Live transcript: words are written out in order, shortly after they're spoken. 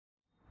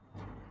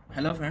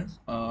Hello friends,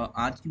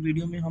 आज की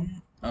video में हम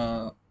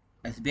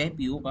SBI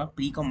PO का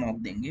प्री का मॉक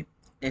देंगे।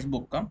 टेस्ट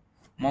बुक का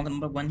मॉक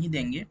नंबर 1 ही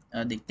देंगे।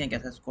 देखते हैं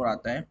कैसा स्कोर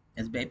आता है।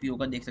 SBI PO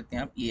का देख सकते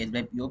हैं आप, ये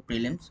SBI PO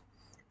prelims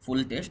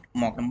full test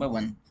mock number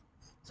 1।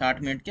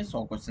 60 minute के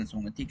 100 क्वेश्चन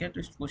होंगे। ठीक है, तो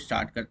इसको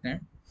स्टार्ट करते हैं।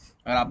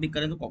 अगर आप भी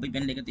करें तो कॉपी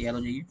पेन लेकर तैयार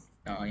हो जाइए।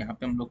 यहाँ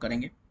पे हम लोग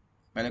करेंगे।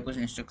 पहले कुछ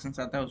इंस्ट्रक्शंस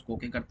आता है, उसको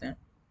ओके करते हैं।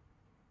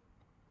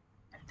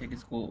 ठीक,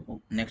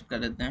 इसको नेक्स्ट कर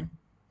देते हैं।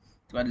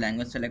 उसके बाद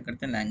लैंग्वेज सेलेक्ट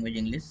करते हैं, लैंग्वेज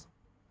इंग्लिश।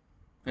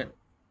 फिर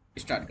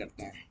स्टार्ट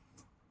करते हैं।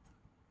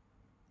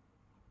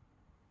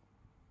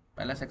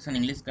 पहला सेक्शन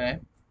इंग्लिश का है,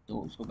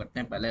 तो उसको करते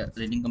हैं। पहले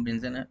रीडिंग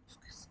कंप्रीहेंशन है,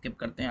 स्किप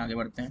करते हैं, आगे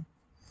बढ़ते हैं।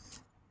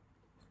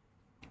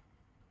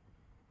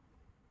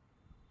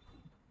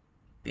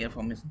 Pair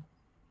formation.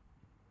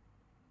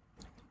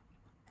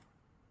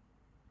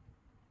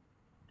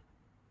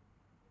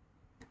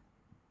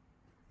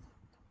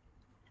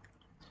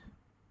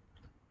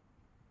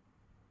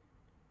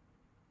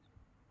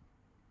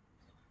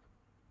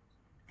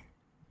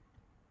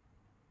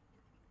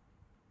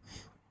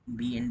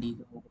 B and D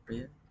का होगा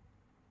pair.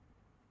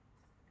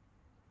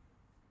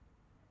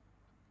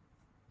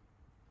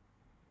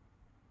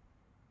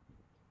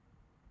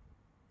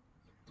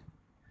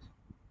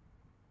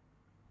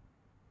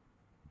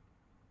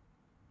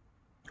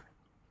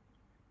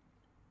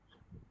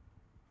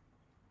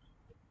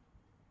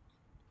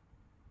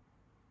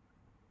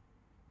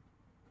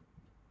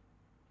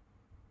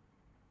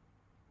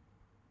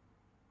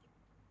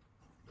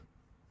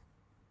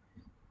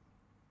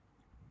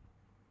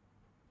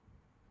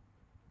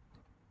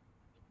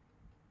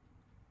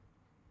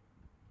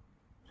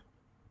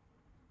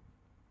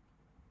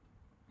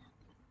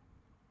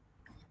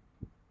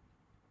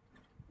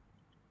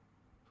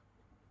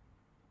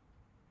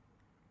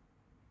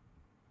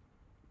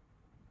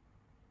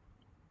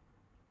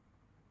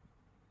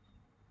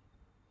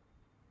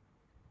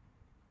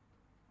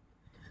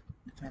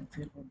 The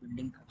fanfare for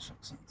building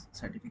construction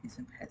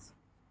certification has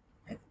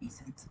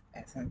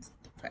essence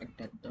the fact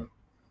that the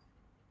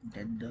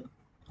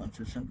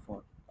construction for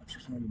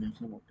construction of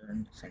municipal water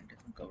and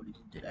sanitation coverage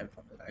is derived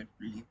from the right to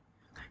live.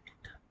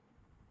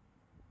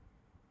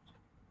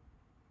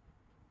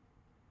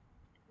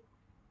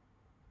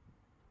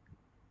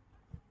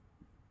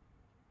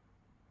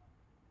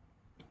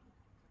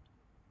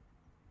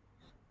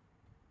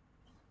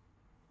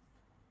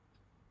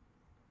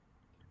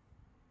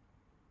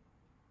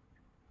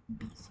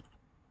 BC.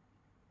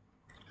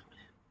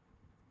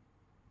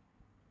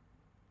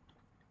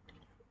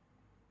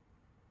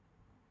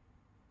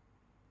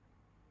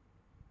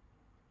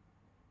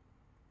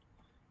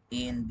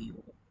 A and B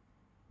over.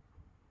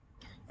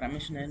 Prime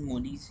Minister Narendra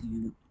Modi's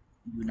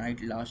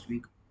unite last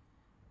week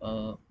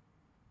uh,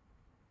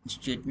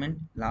 statement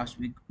last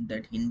week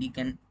that Hindi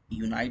can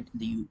unite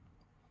the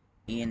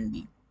A and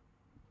B.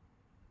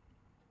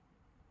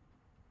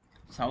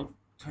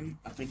 Southern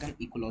African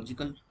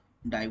ecological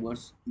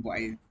diverse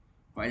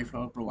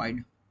wildflower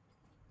provide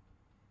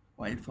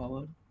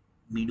wildflower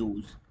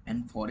meadows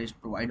and forests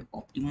provide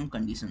optimum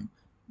condition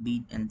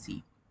B and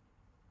C.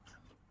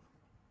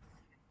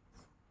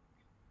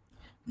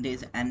 There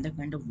is another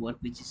kind of work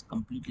which is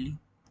completely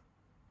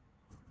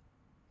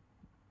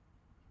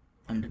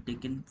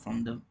undertaken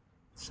from the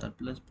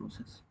surplus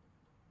process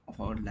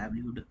of our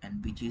livelihood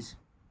and which is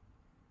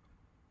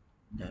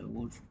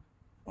divulged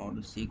for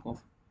the sake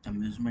of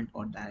amusement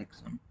or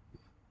direction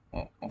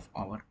of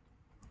our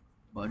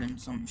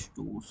burdensome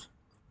stores.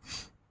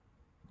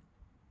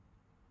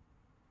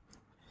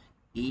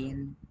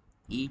 N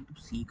A to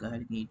सी का है,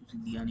 लेकिन ए to सी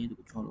दिया नहीं तो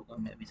कुछ और होगा,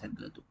 मैं भी शायद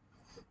गलत हूँ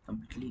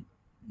कंप्लीटली।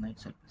 नहीं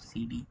सर,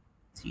 सी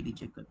डी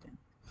चेक करते हैं।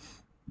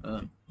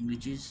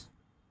 Which is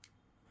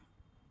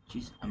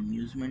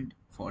amusement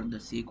for the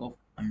sake of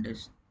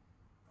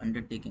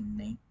undertaking,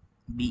 नहीं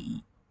B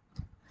E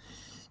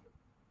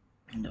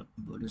the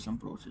बर्डसम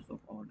process of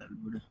our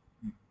livelihood.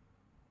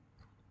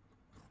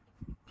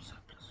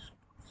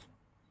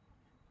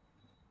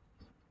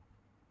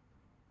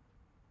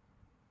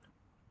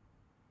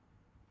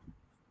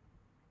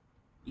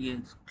 ये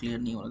क्लियर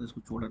नहीं हो रहा था,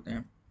 इसको छोड़ देते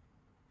हैं।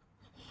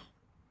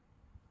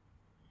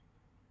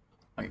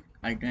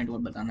 अल्टरनेट और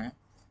बताना है।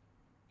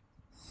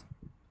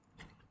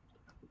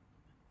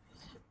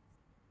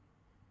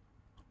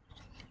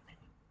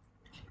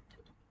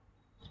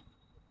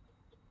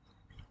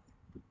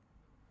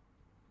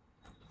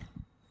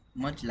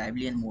 मच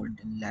लाइवली एंड मोर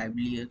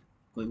लाइवलियर,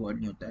 कोई वर्ड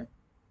नहीं होता है।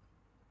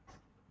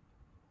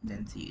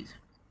 Then C is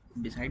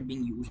beside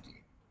being used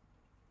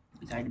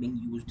beside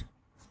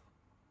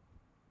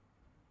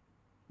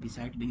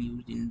being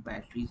used in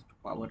batteries to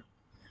power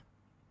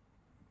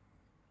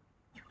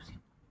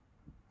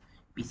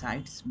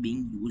besides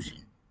being used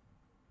in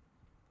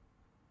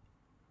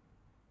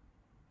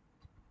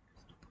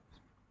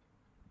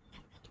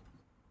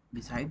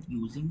besides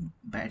using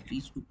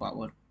batteries to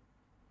power,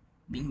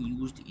 being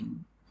used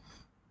in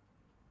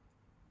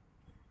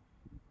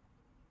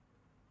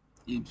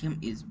lithium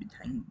is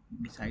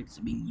besides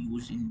being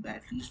used in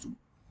batteries to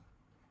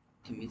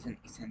lithium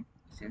is an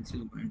essential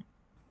component.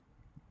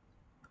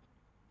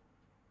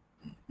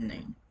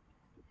 9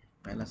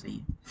 पहला सही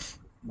है.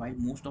 While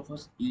most of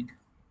us eat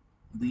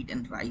wheat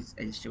and rice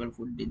as stable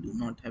food, they do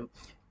not have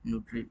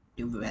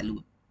nutritive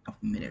value of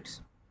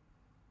millets.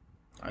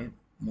 Right?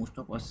 Most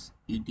of us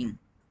eat,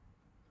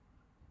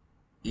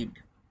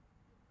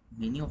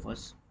 many of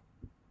us,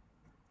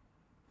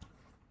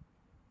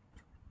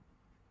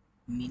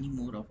 many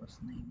more of us,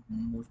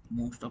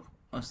 most of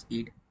us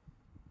eat,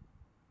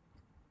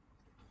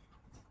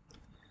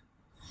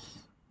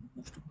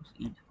 most of us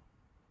eat.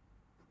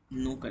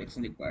 No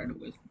correction required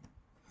होगा इसमें.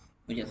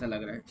 मुझे ऐसा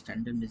लग रहा है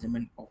standard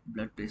measurement of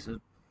blood pressure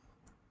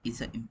is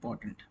a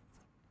important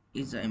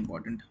is a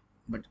important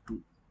but two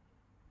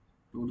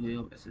way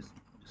of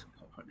assessing.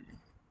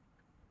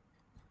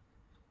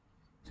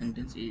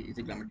 Sentence A is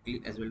a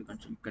grammatically as well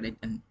considered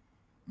correct and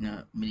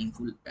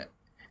meaningful as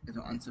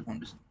an answer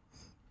foundation.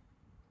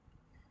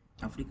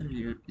 African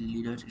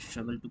leaders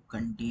struggle to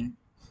contain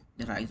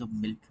the rise of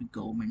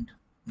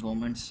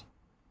governments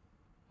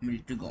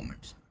military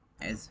governments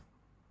as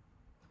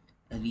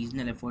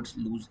regional efforts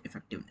lose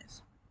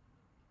effectiveness.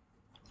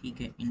 ठीक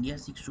है. India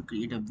seeks to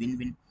create a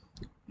win-win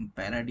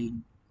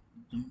paradigm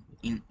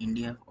in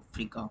India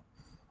Africa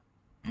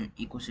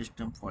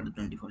ecosystem for the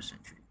 21st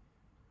century.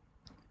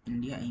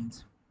 India aims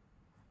to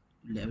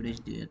leverage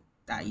their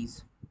ties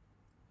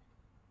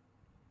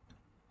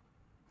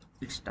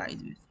its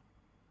ties with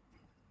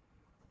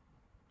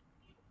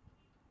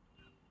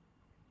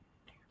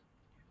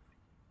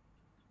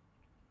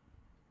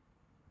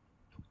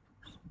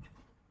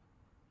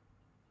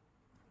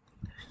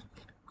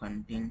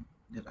contain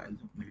the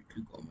rise of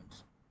military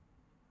governments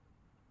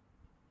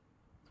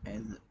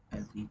as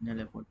regional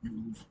effort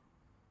lose.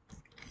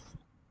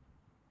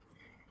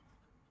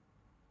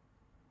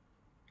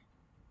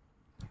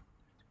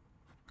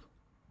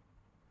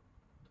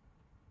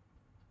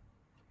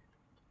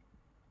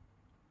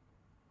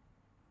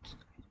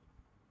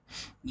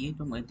 ये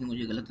तो I think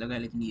मुझे गलत लगा है,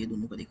 लेकिन ये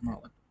दोनों को देखना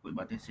होगा. कोई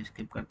बात है, इसे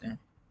स्किप करते हैं.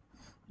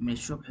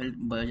 Ministry of Health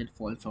budget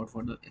falls out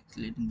for the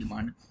accelerating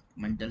demand.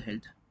 Mental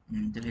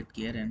health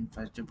care and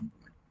infrastructure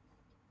improvement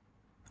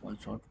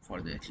falls out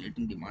for the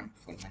accelerating demand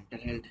for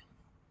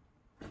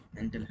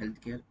mental health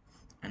care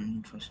and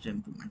infrastructure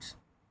improvements.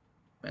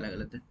 पहला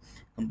गलत है.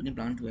 Company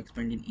plan to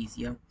expand in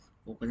Asia,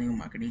 focusing on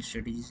marketing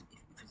strategies,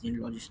 efficient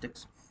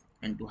logistics,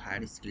 and to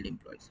hire skilled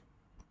employees.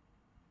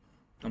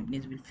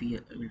 Companies will fear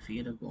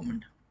a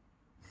government.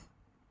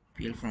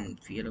 Fear a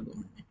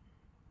government.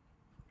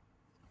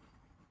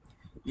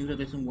 New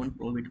regulation won't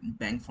prohibit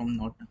banks from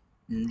not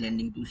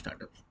lending to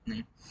startups.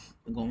 Right?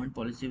 The government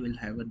policy will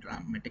have a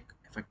dramatic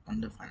effect on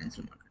the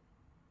financial market.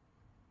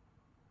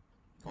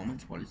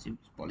 Government's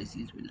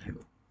policies will have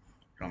a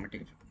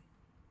dramatic effect.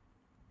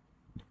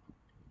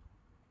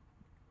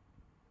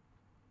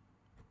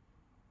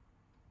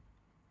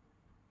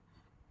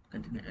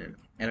 Continue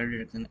error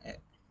detection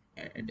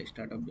at the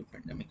start of the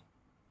pandemic.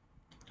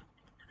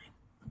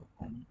 A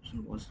common question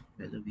was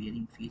whether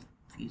wearing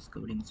face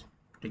coverings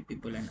protect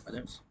people and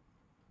others.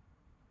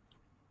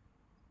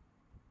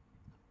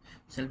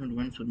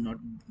 Self-improvement should not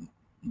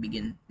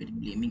begin with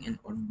blaming and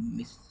or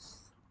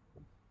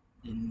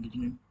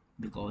misleading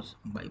because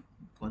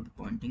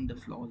pointing the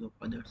flaws of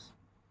others,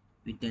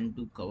 we tend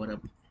to cover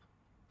up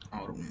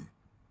our own.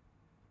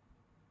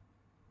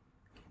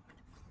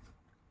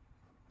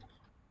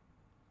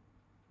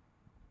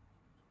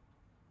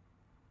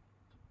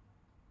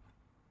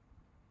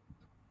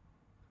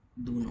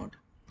 Do not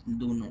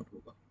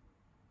होगा.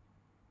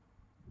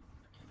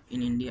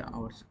 In India,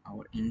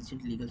 our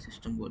ancient legal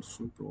system was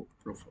so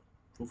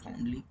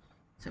profoundly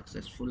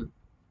successful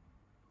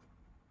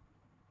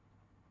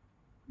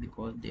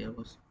because there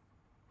was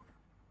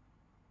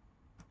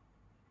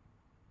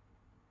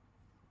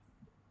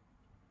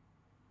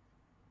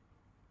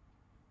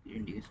the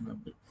indication of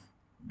the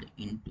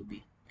end to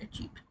be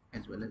achieved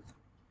as well as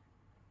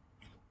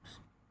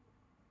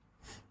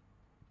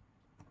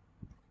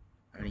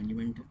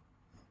arrangement.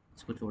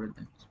 इसको छोड़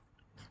देते हैं.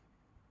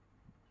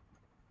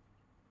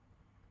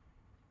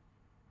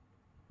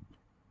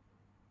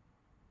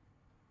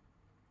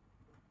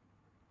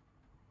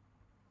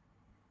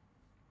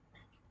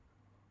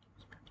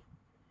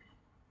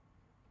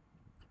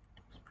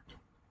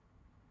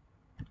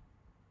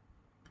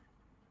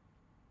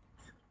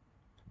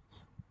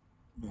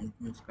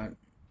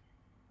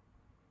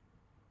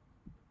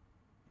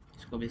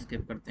 इसको भी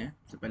skip करते हैं.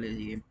 सबसे पहले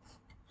ये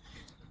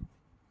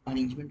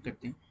अरेंजमेंट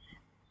करते हैं.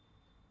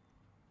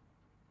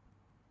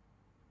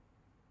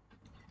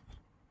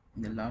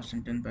 The last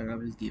sentence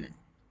paragraph is given.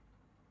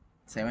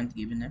 Seventh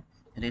given है.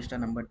 Rest are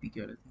numbered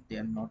PQ. They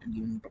are not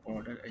given in proper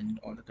order and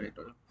all the correct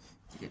order.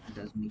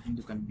 Thus making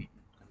the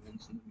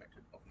conventional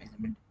method of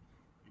measurement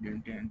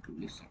redundant and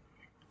truly sound.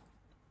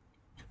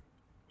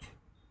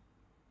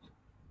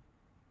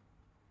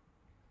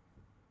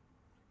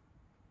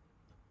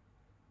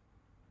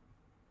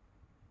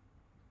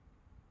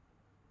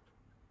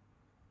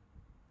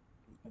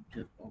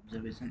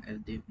 Observation as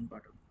they've been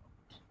part of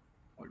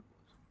all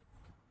balls.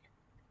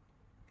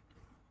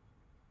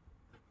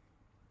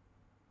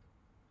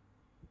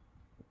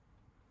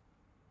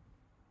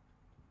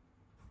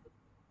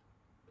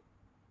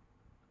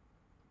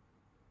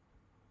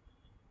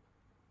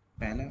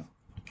 पहला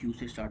Q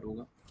से start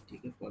होगा,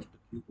 ठीक है, first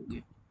Q हो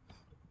गया।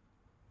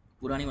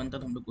 पूरा नहीं बनता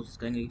तो हम लोग कोशिश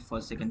करेंगे कि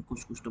फर्स्ट सेकंड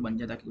कुछ कुछ तो बन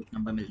जाए ताकि कुछ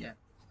नंबर मिल जाए।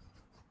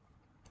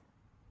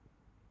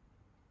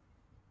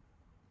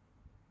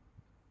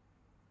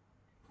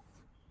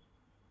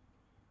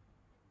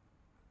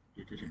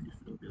 Detergent is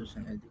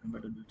rotation as they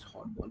compare to its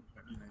hot ball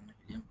pattern and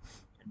helium,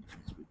 and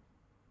difference between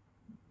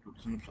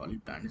rotation of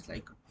solid plant is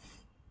like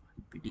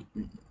pretty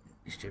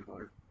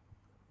straightforward,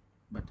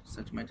 but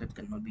such method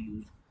cannot be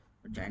used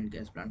for giant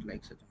gas plant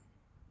like such.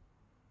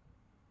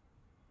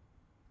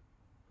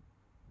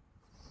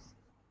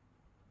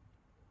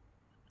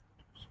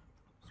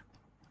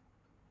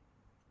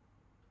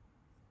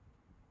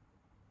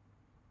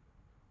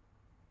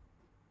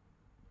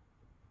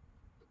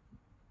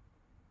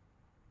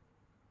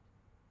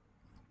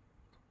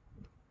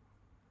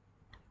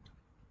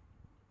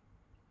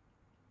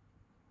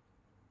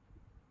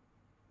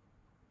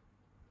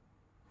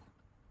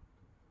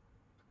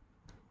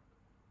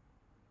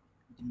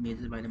 It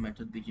measures by the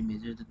method which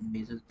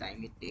measures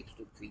time it takes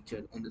to feature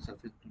on the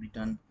surface to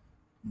return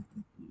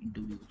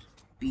into use.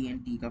 P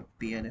and T का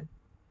pair है,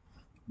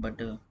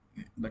 but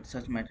but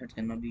such methods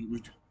cannot be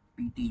used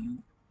PTU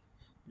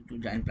to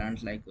giant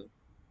plants like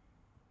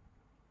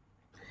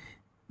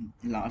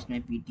last में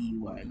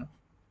PTU आएगा,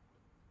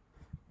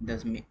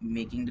 thus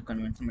making the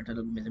conventional method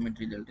of measurement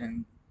result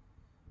and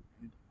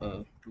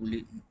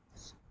truly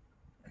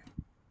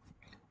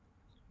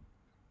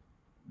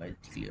by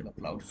the clear of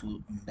cloud, so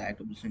that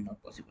obviously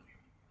not possible.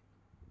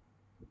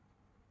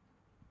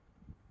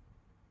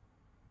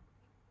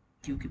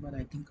 Q के बाद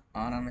I think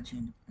R आना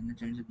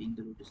चाहिए being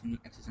the rotational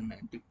axis and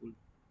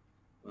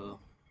uh,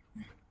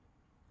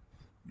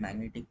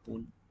 magnetic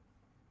pole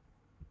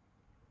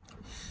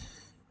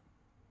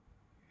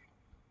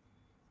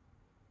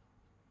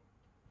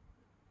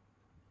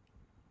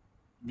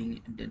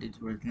being that its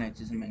rotational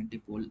axis and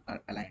magnetic pole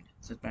are aligned.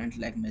 Such planets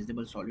lack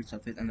measurable solid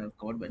surface and are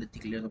covered by the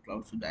thick layers of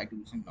clouds, so the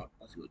activation is not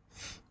possible.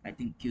 I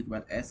think Q के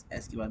बाद S,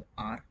 S के बाद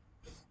R,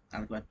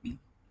 R के बाद P.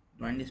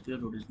 Joint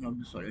dispute rotation of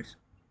the solids,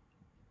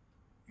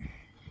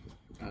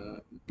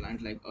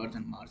 planets like Earth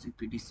and Mars is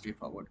pretty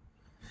straightforward.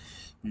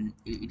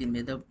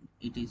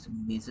 It is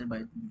measured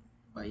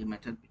by a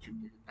method which will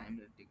measure time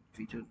that take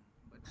feature,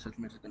 but such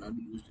method cannot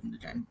be used in the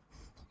giant.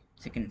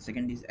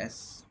 Second is S.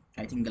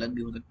 I think गलत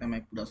भी हो सकता है, मैं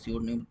पूरा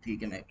sure नहीं हूँ,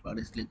 ठीक है मैं थोड़ा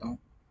रिस्क लेता हूँ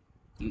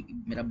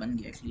कि मेरा बन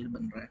गया, क्लियर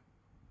बन रहा है।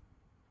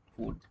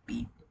 फोर्थ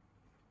पी,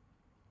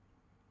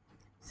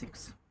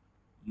 सिक्स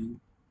यू,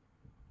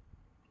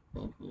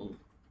 ओहो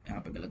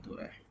यहाँ पे गलत हो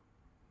रहा है,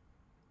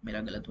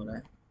 मेरा गलत हो रहा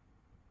है।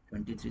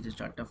 23 से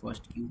स्टार्ट था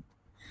फर्स्ट क्यू,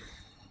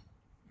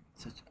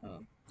 सच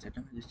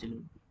सेटअप है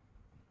स्टिल,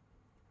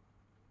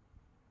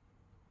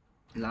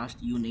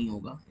 लास्ट यू नहीं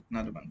होगा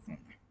इतना तो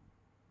कंफर्म है।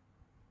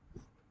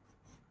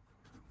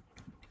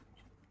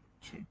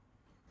 6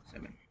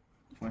 7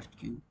 first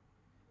Q,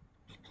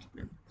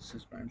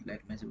 suspend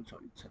like measurable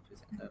solid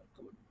surface and are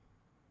covered.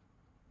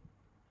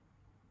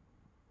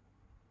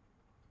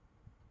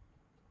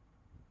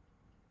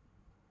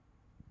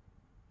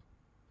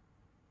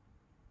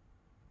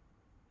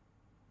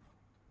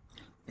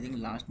 I think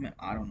last में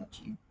आर होना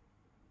चाहिए,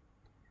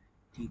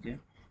 ठीक है।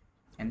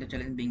 And the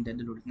challenge being that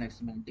the rotational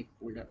axis magnetic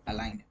poles are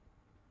aligned.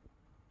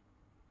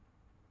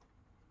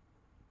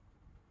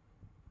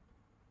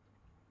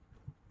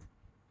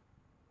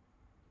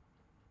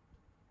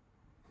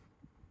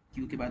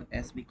 Q के बाद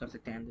S भी कर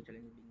सकते हैं, and the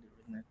challenge being the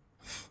rotational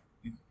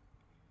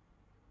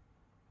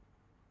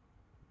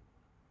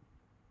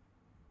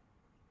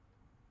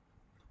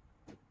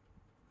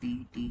P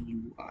T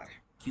U R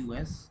Q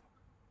S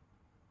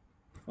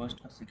first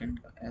का सेकंड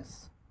का S,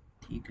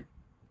 ठीक है।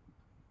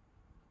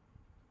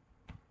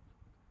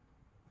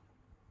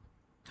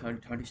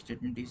 Third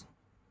statement is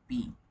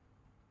P,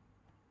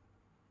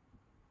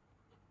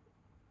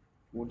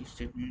 fourth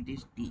statement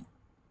is T,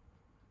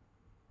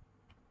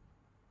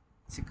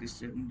 sixth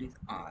statement is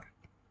R।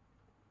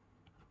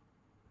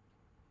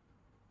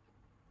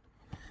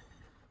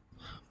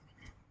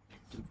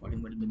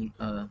 Following word meaning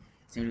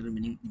send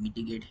meaning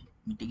mitigate,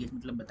 mitigate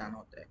मतलब बताना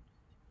होता है,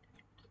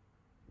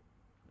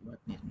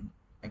 बात नहीं,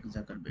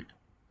 exacerbate,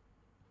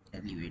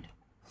 elevate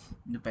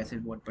the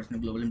passive what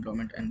percent global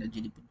employment and the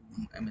GDP to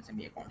whom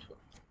MSME accounts for,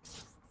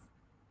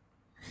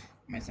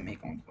 MSME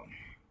accounts for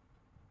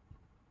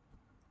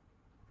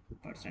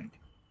percent.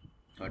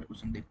 Third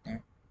question देखते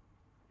हैं,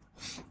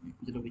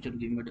 the picture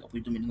giving what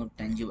opposite the meaning of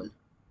tangible,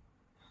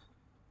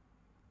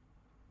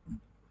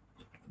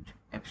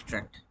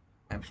 abstract,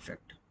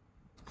 abstract,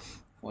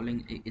 following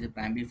is a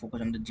primary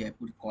focus on the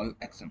Jaipur call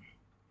action,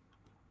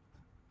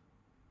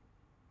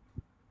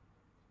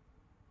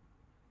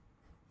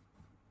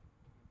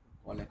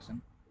 call action,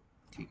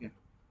 ठीक है।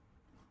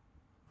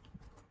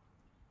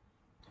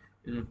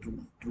 is a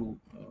true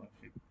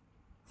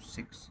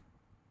 6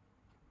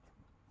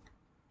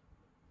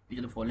 which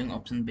of the following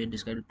options best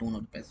describe the tone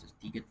of the passage,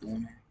 ठीक है,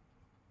 tone है,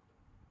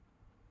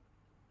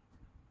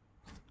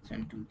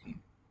 central theme,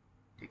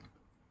 ठीक।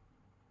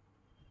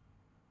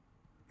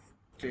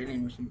 Trade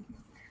investment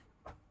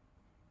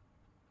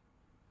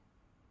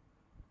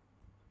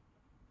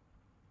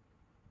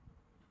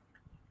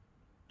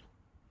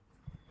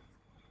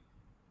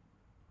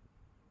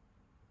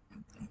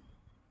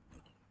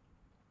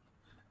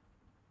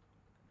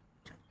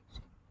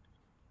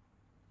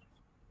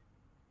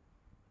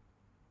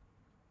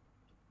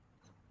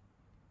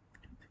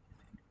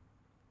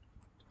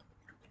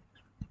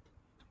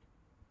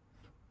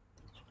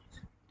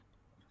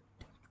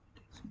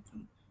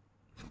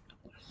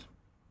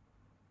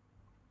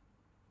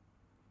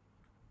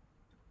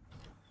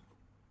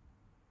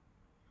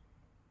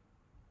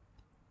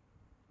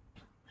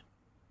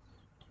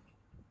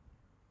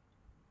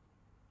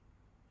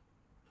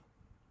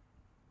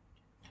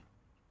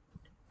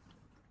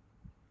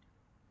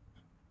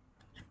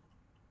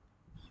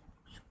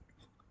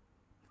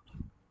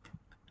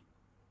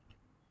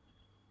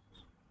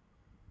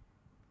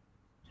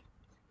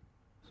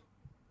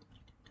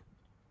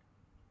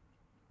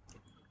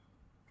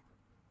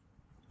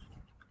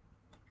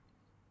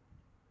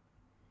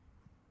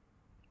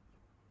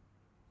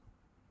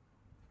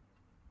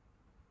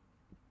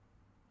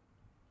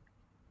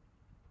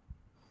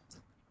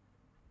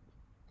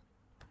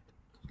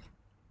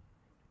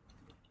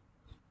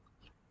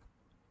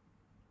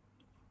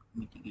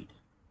mitigate.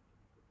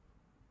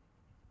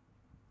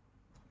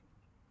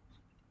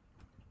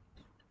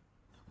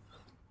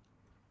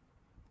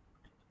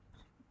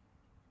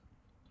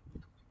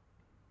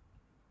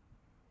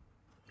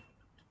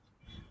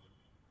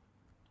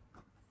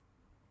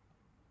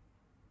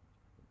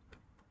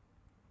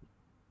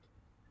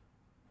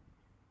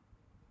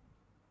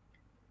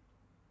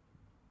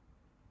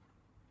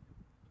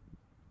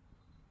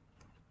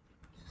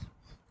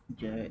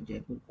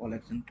 Jaipur call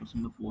action question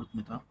number 4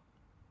 में था।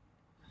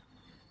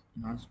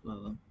 enhance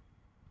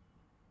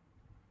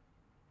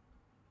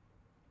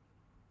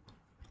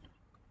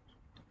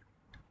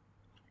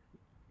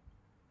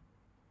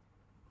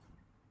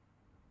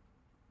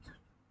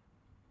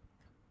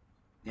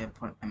gap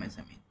for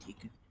MSME, ठीक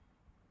है।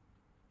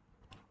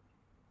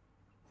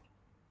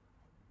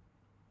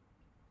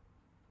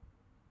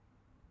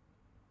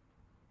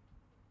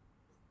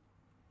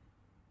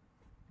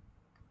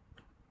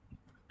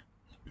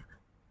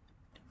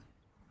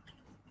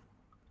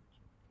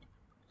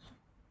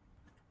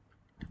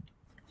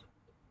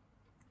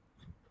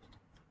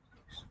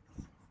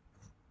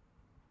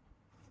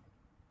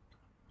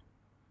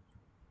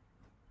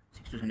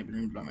 Six to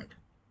 70% employment.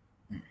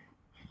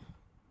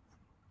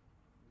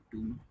 To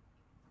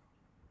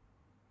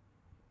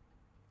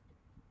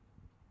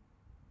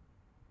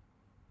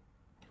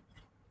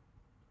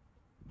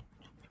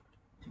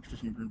 6 to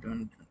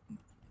 70%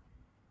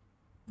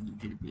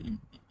 GDP in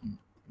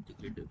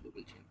integrated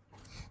global chain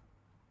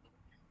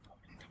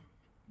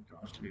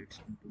translates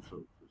into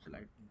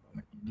socialite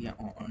employment. India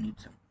on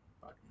its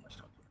part must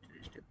also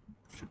step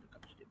should the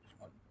capacity of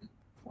small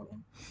follow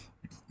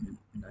its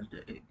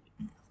industrial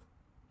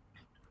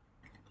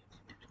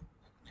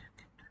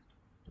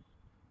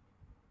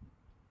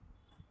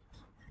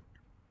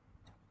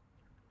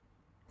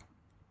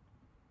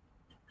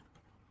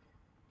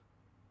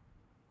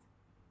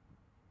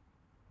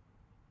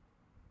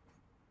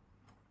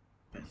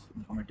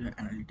informative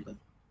analytical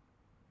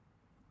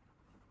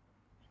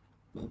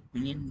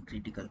opinion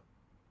critical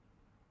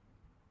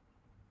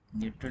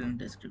neutral and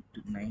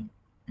descriptive 9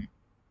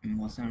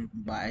 emotion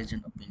biased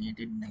and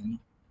opinionated 9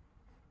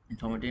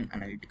 informative and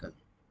analytical,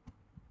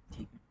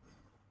 ठीक है।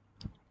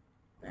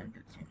 and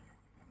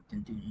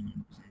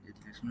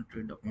international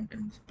trade document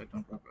and inspect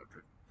on proper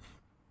trade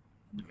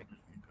the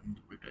mechanism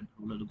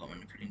rule of the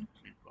government feeling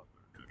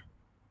proper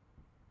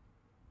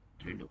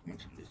trade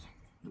documents in this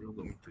rule of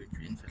government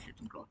feeling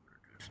facilitating proper trade।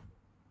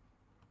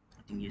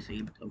 I think ये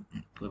सही, मतलब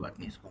कोई बात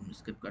नहीं, इसको हम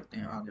स्किप करते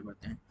हैं, आगे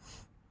बढ़ते हैं।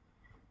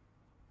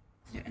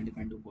 and the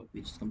kind of work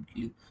which is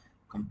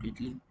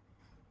completely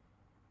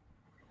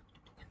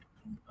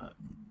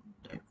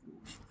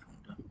divorced from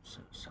the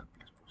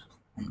surplus process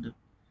on the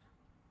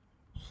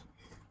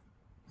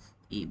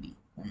AB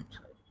on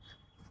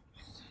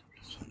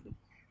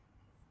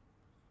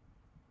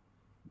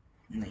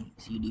नहीं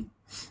CD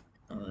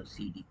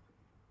CD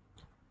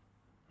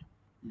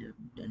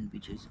then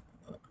which is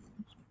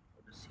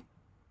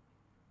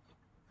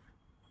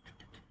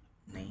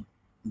नहीं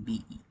BE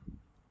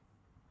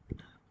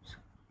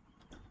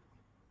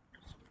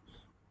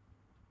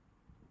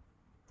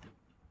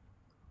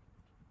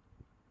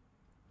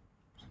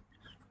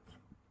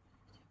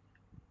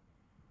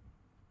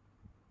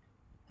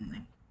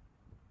नहीं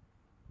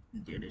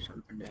data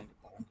shall contain the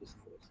current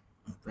symbols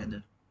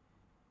whether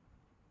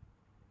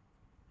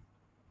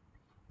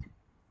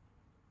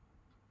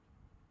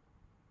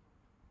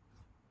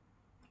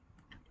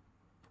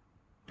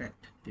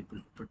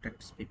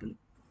protects people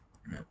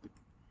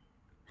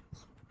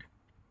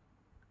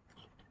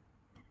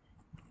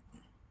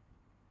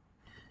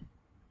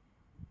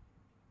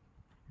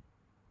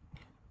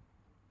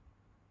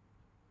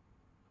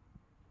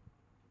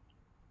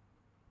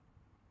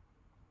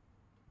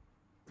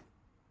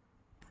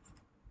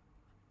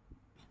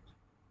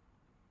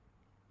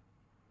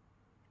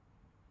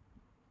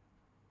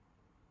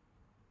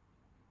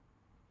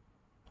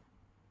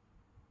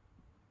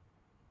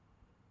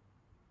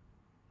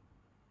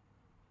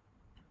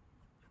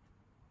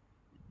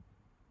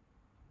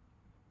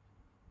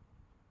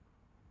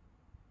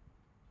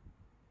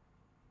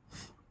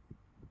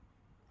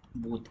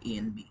both A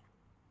and B,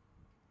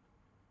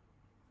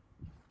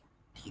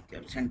 ठीक है।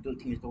 Central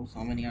thing इसका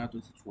समझ नहीं आया तो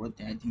इसे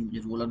छोड़ते हैं। आई थिंक मुझे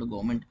role of the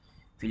government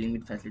feeling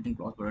with facilitating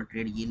cross border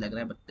trade ये लग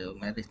रहा है, बट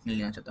मैं रिस्क नहीं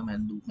लेना चाहता।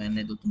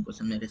 मैंने 2-3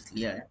 क्वेश्चन में रिस्क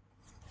लिया है,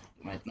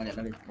 तो मैं इतना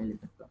ज़्यादा रिस्क नहीं ले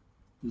सकता,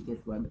 ठीक है।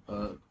 इसके बाद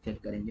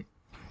चेक करेंगे,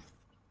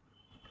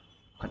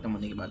 खत्म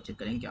होने के बाद चेक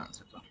करेंगे क्या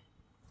आंसर था।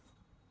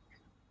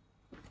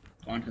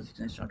 कौन सा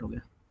सेक्शन स्टार्ट हो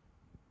गया,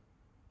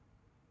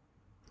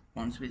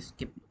 कौन सा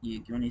स्किप, ये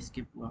क्यों नहीं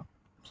स्किप हुआ,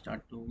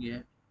 स्टार्ट तो हो गया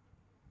है,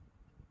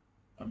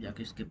 अब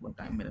जाके स्किप हुआ,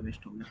 टाइम मेरा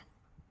वेस्ट हो गया,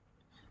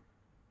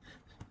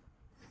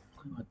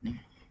 कोई बात नहीं।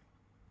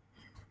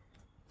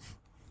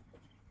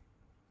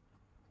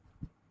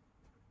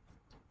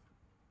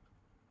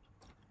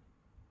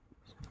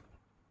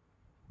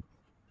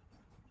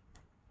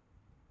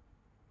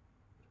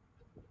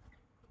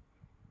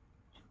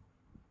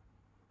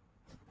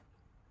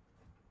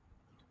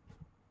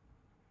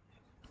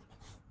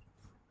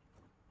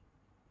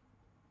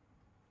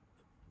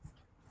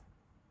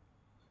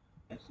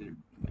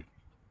 एक्सीड बाई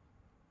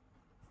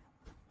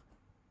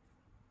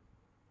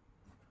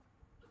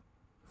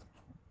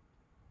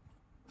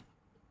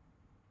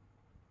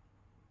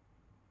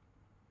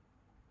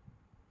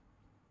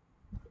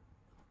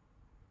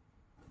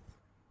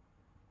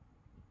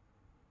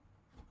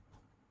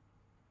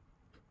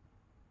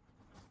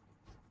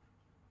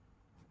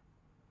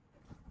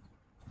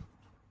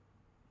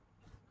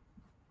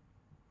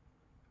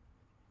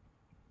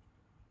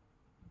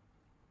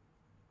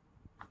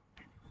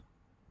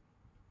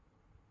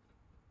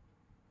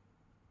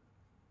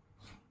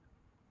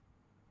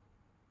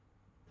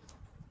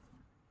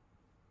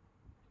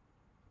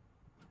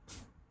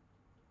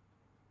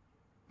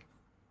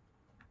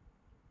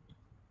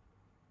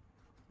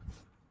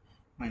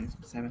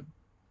 -7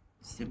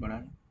 इससे बड़ा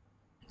है,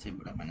 इससे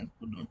बड़ा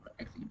 -4 दोनों बड़ा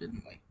एक्सीड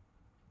बाई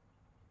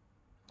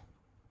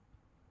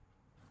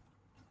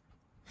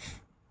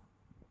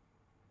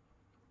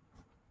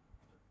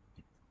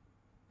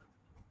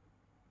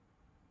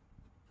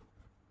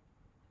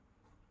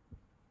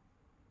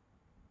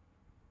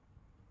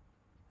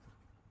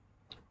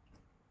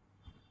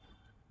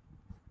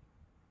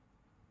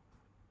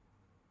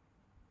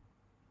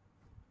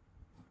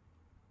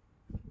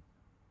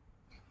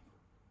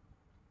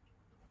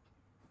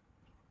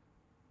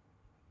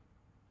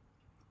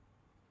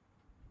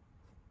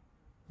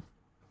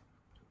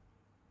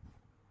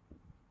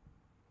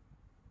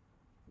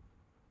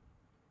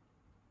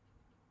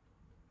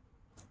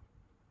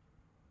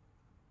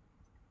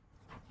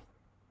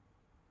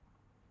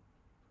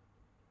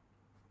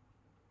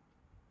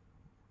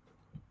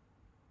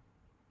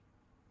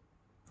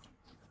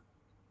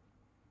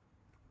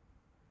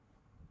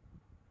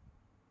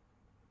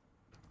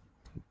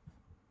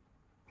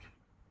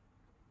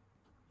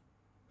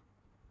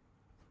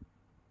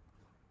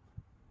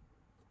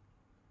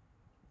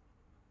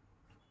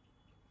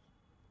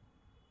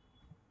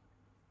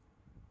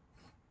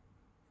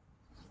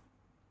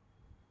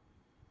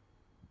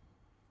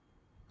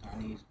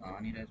आ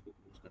नहीं रहा, इसको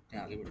क्लोज करते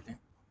हैं, आगे बढ़ते हैं।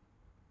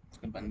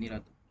 इसका बन नहीं रहा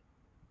तो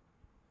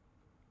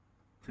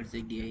फिर से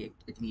एक डी आई,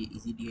 इतनी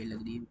इजी डी आई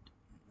लग रही है,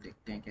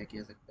 देखते हैं क्या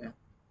किया सकता है।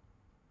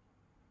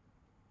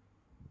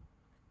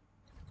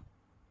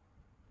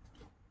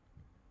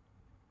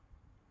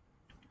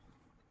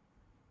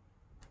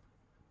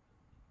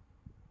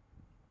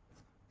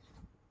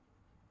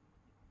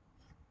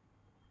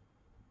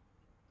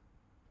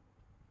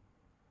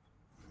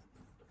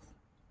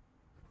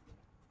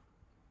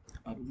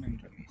 Arun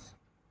and Ramesh,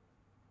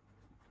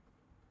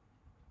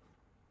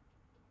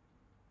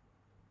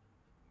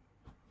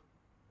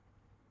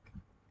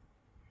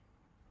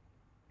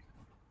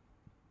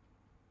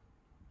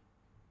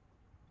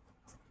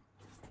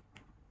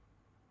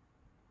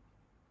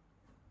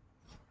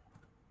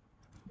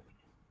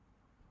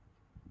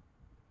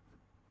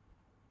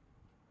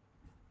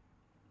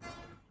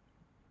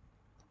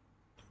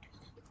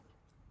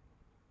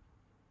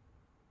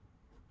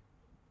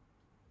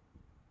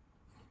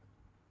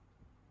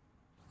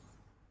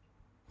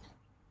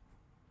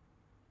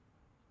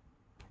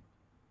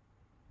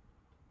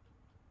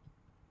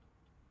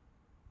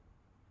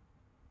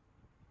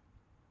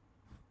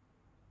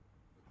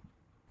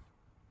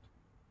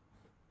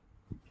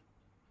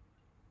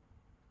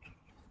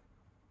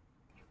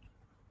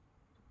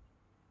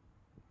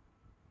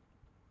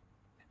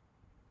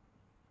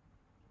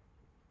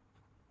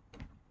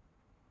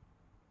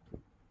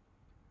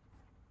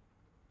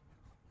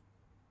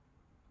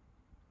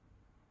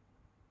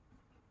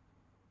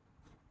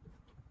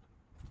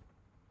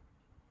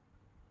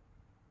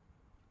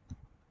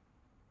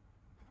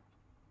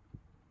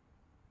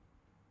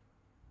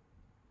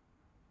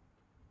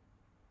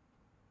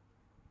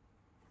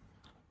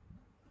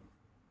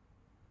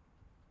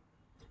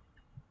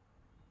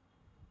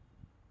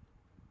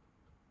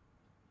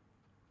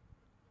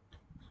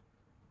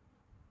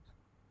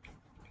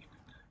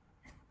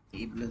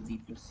 A plus B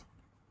plus C.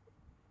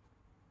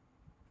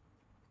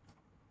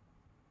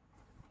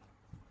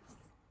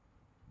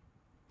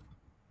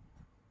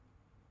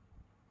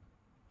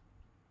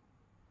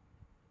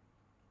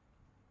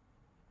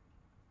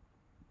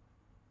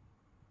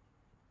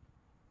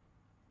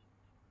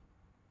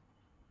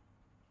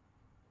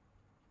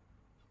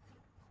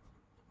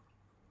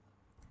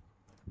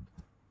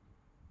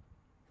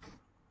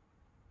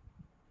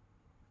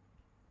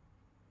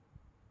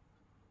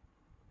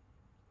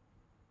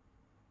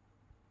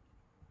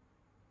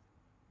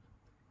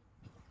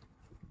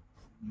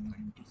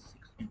 Ninety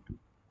six into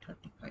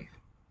 35,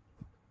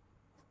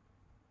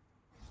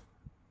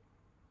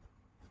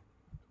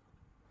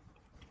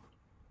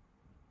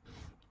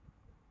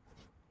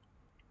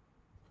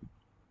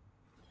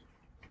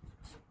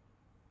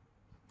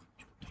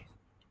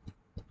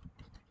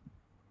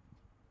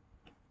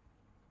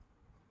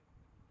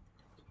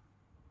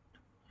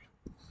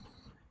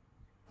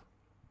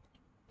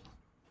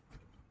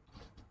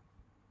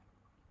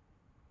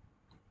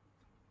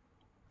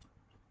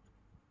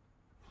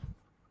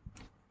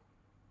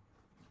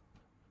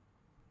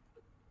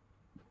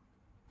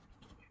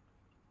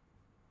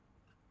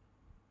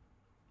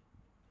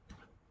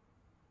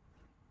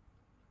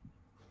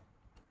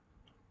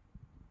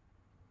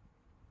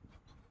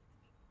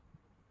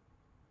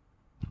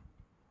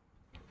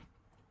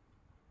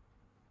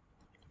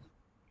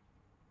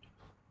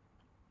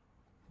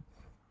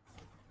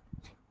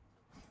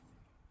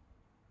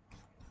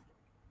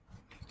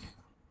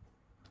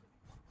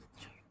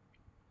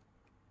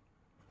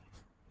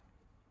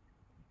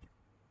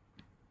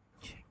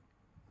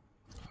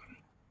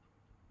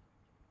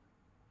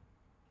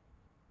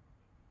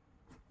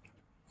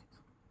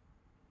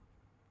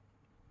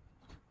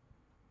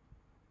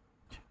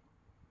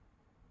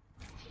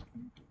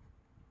 20.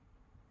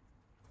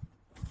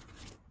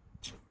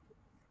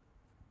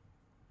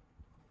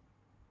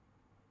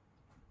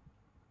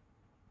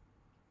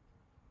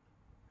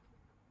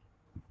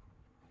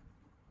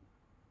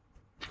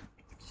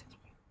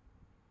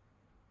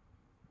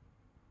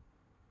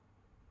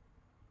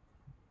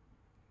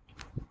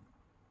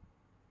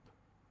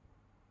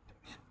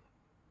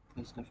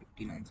 इसका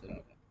 15 आंसर आ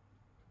रहा है।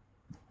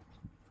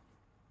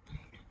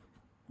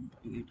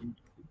 8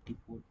 into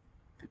 54,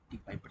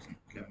 55%,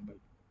 11 by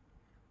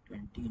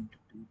 20 into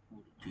 2,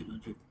 4, 0,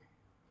 0.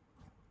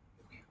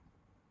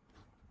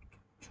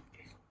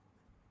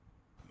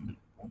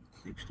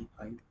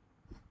 65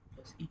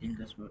 plus 18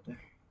 plus what है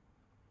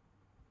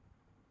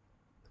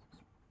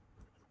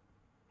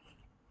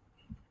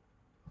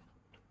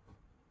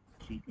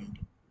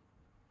 320.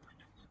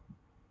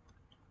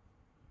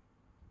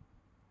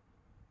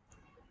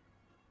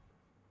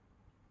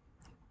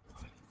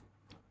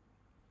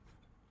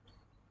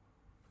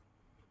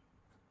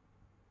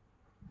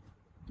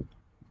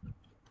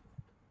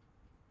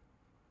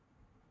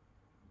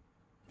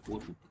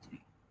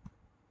 453.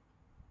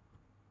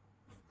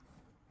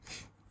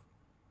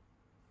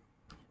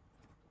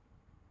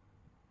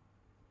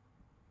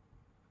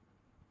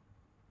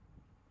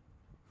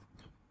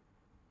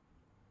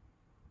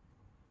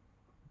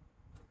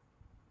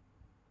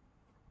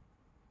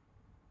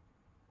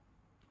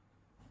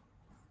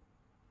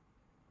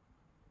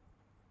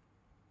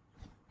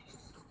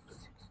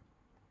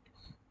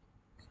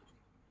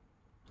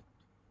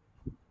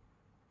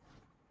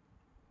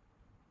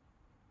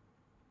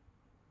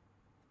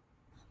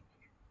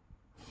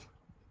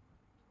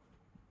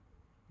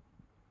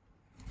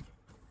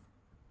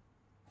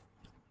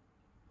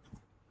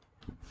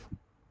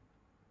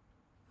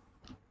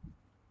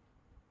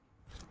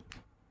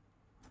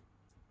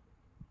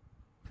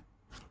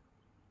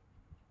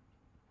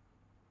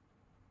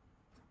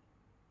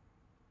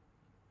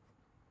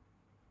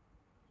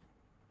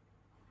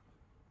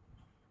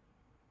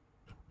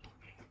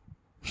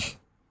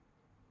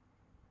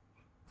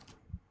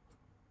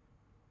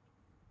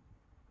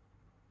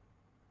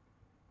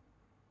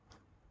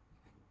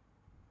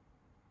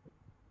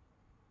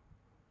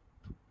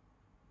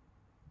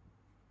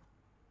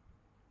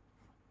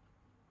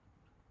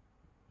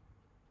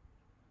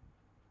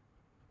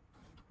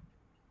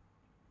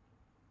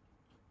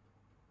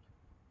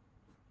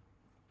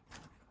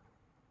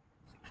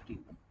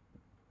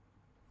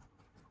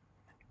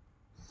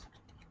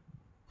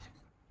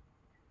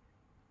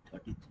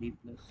 Thirty-three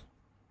plus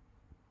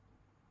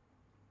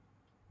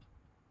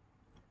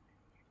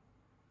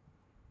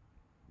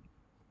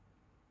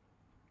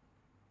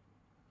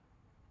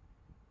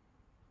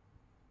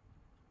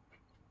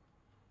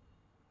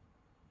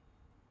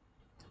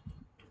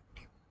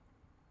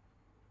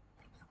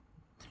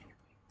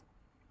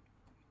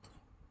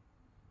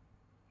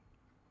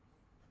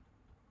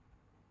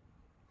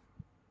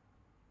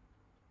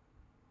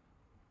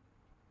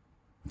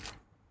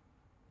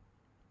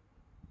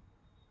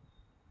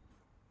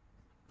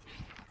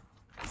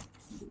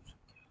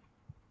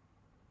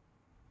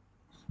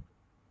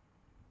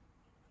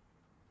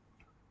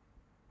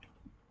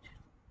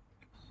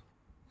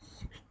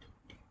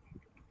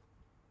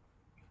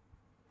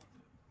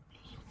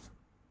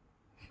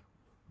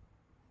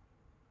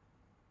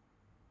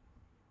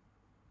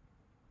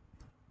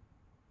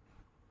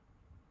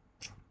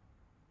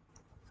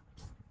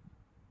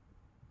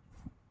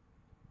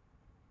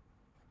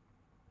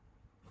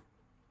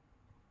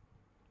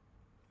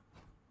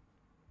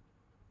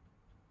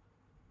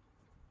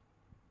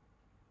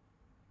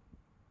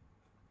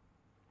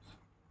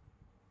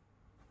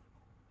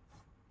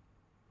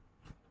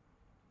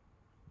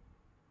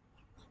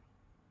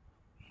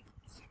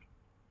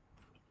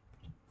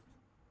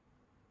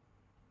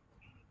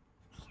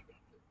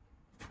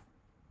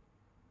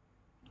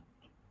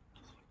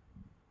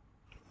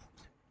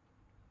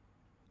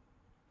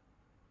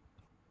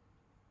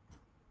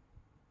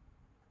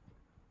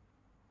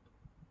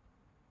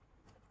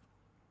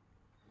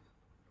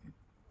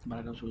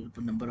 12 shows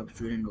the number of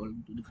students enrolled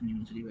into different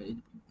university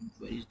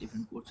various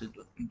different courses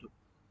into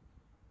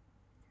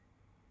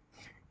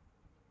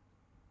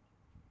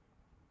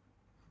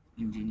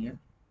engineer,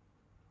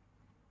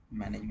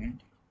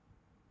 management,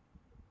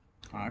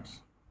 arts,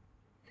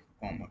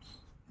 commerce.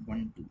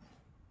 1 2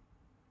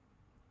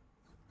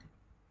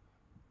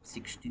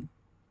 60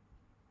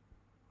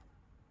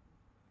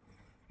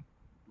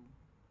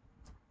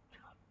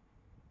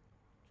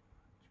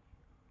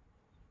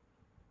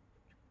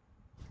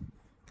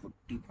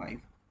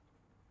 45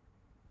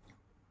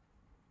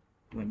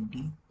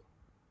 20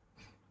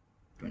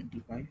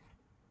 25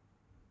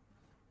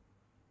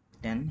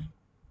 10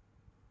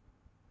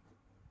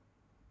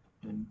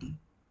 20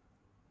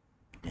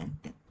 10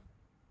 10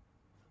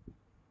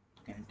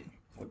 10 10.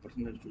 What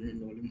percent of students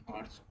enrolled in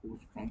arts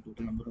course from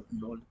total number of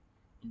enrolled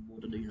in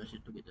both of the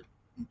universities together?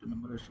 Into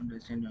number of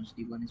students in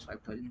university one is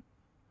 5,000.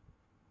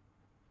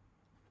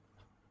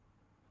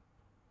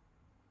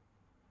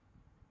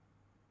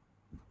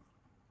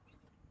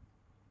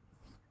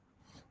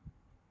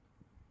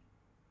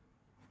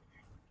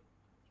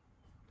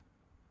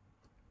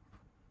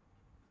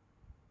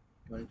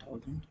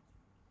 12,000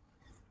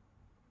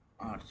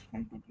 arts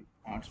from total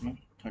arts में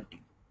 30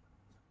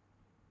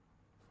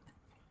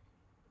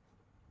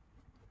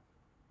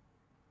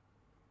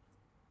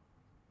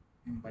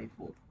 by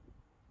 4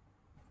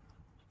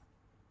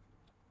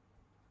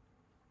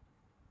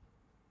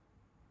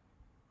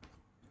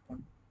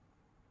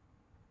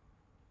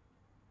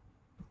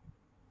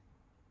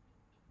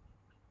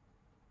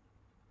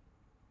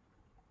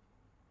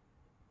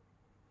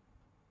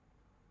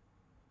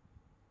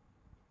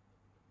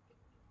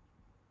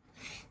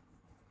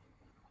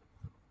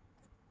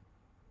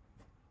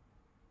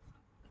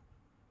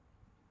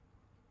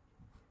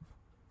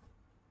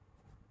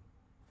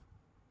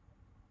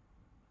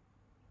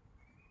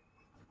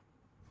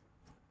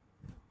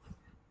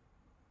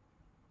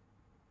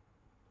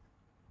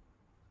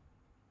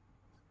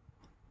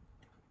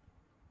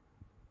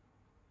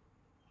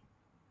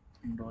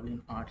 enroll in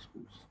arts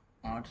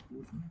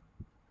course में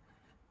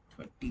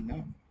 30 ना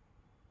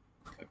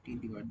 30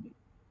 divide by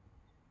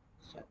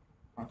 7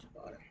 5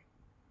 12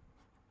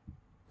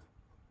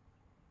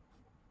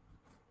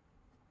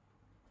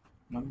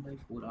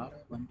 1/4 आ रहा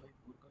है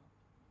 1/4 का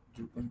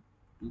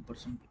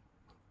 0.2%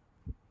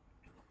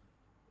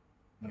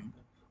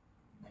 95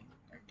 by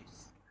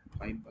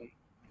 95 by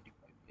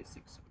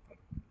 6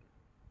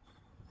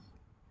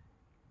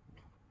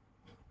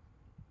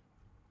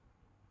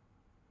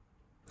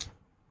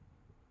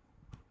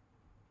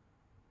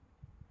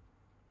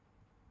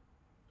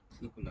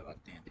 इसी को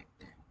लगाते हैं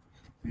देखते हैं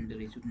and the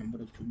ratio number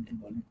of students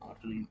involved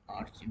in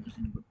arts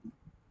university number 2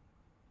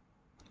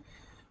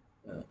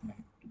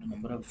 to the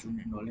number of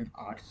students involved in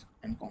arts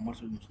and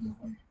commerce university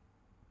number 1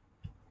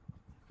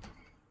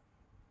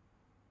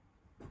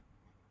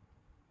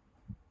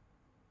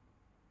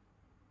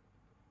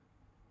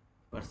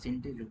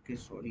 percentage okay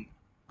sorry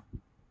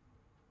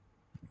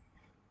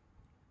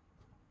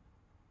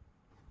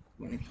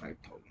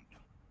 25,000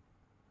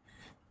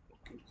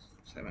 okay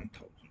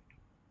 7,000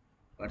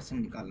 percent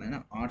निकालना है ना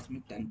आर्ट्स में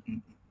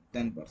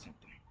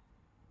 10% है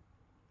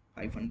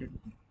 500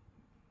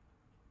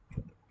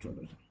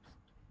 चलो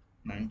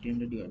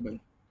 1900 डिवाइड बाई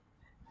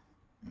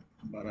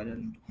 12,000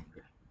 इंटू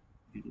 100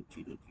 0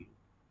 0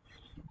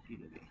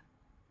 0 0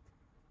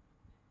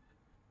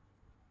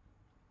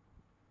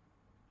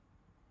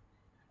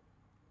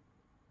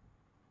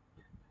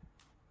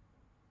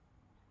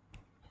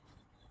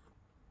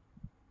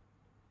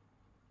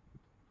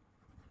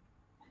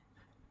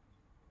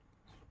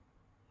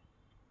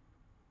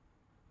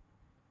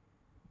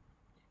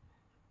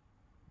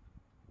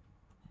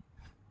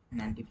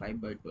 95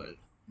 by 12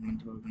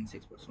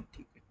 6%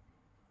 ठीक है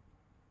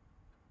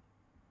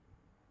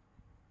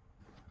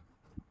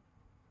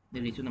the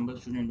ratio number of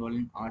students enrolled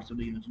in arts of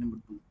the university number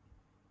 2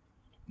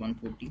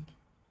 140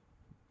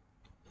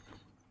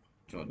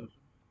 चलो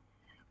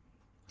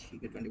ठीक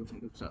है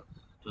 20% का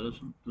चलो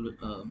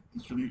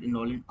student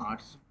enrolled in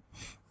arts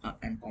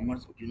and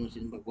commerce of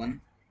university number 1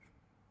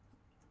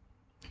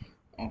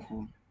 of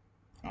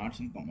arts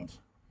and commerce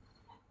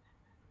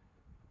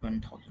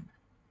 1,000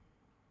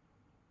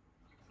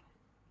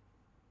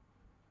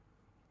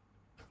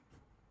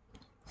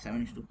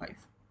 7:5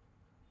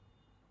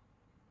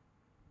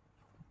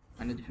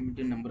 and the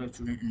different number of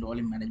students enrolled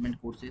in management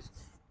courses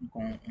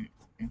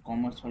in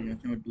commerce for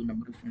university number 2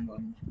 number of students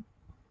enrolled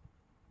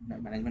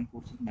in management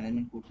courses में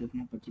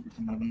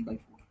 25%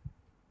 1/4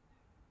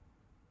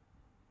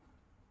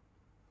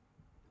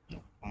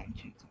 5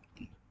 6 7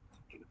 3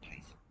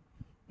 28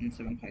 and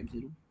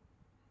 750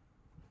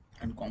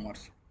 and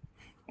commerce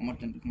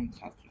 10%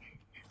 7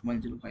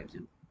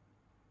 1050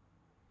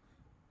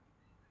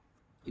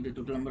 if the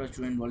total number of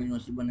students enrolled in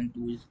university 1 and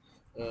 2 is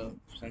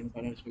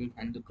 7,500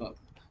 and the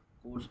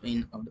course in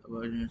of the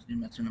university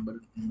maximum number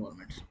of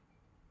enrollments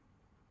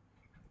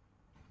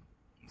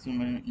so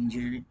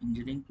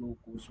engineering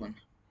course 1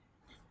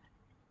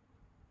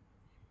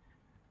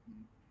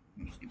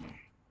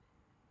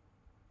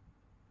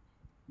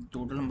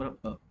 total number of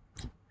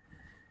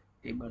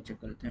एक बार check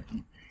करते हैं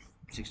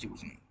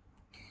 60%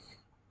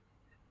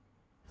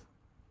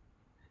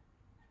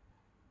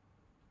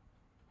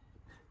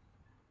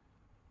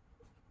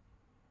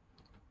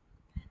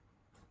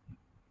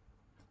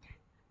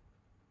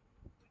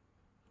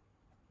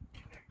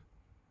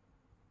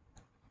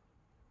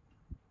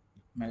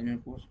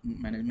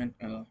 management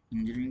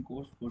engineering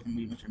course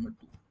number university number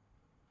 2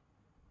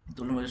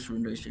 total number of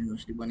students registered in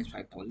university 1 is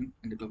 5,000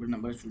 and the total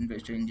number of students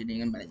registered in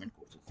engineering and management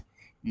courses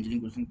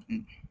engineering courses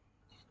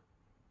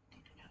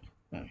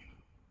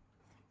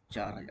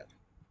 4,000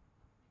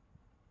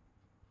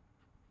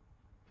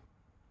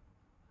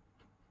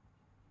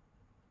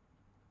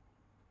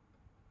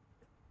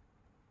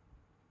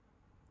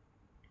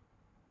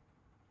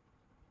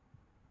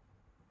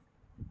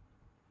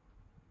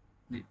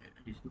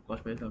 this is the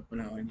cost price of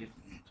orange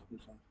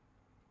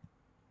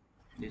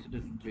this is the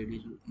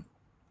ladies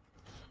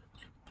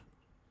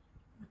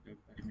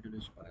perimeter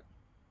is square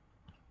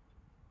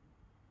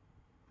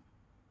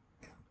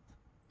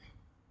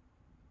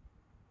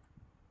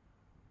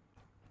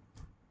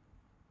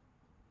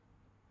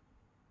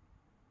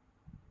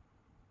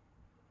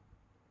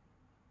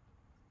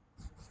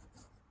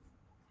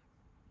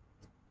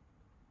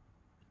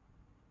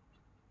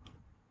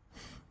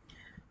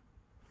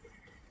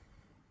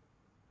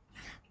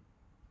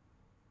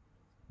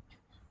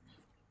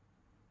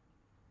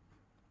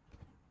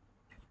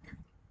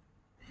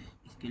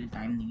इसके लिए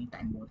time नहीं है,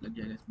 time बहुत लग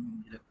जाएगा इसमें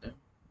मुझे लगता है।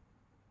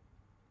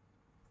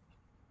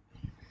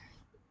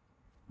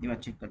 ये बात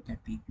चेक करते हैं।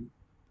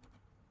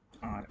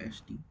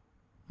 PQRST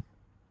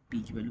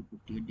पी की वैल्यू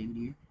 48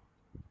 डिग्री है,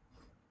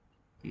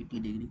 80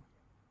 degree,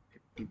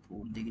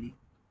 54 degree,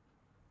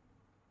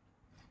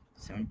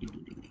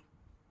 72 degree,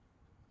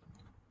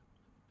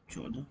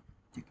 14,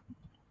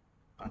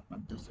 5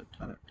 5 10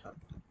 18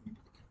 18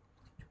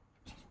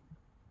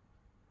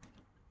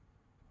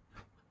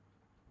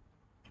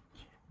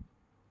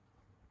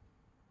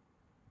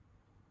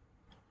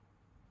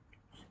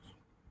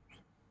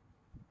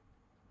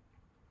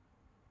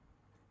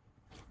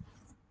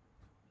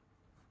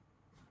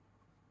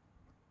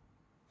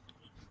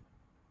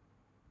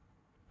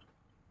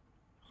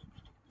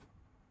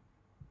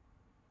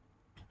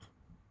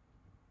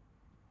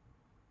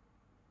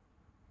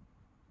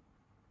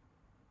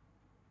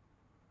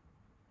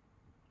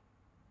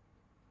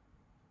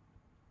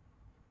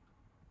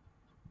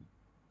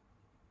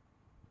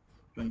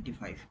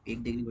 25,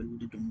 1 degree value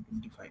थी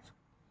 25,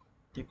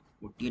 ठीक।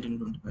 48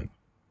 into 25,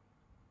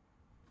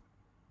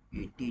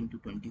 80 into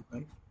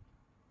 25,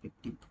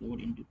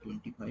 54 into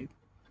 25,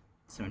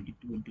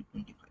 72 into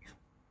 25।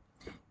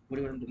 what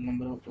about the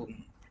number of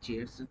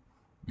chairs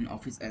in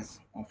office S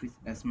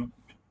में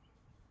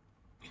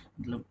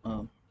मतलब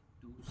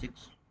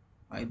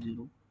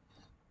 2650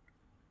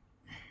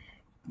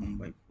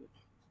 1/4,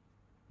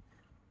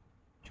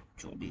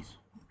 24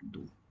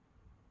 2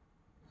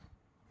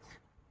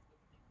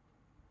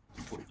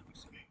 40%,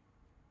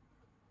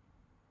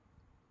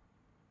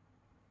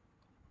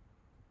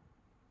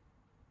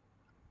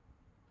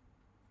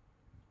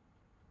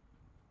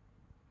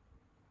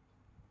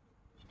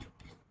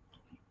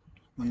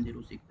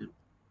 1060।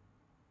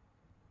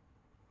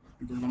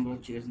 The number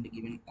of chairs in the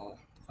given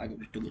 5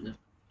 of it together,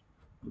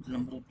 the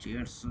number of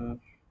chairs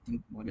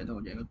think बहुत ज़्यादा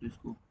हो जाएगा, तो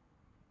इसको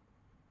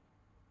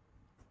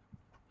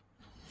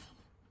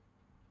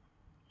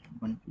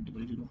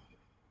 1200,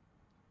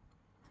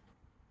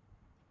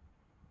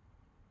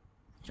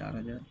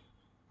 4000,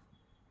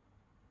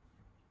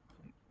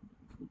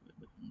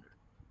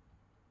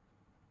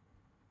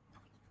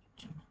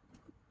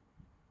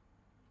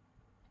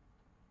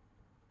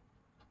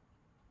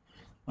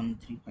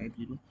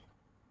 1350,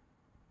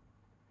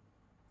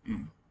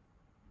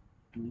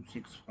 2650, 7000, 4 5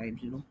 6 32 18 3 3 6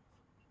 12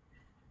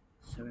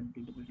 12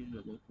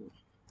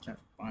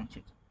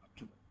 8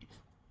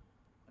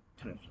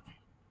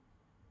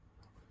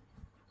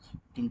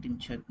 20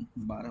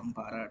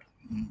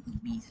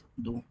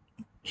 2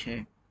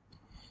 6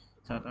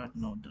 7 8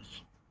 9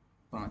 10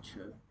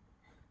 5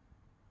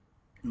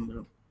 नंबर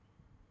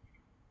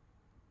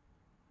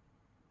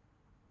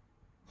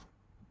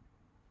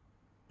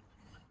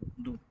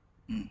 2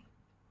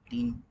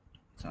 3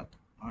 7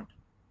 8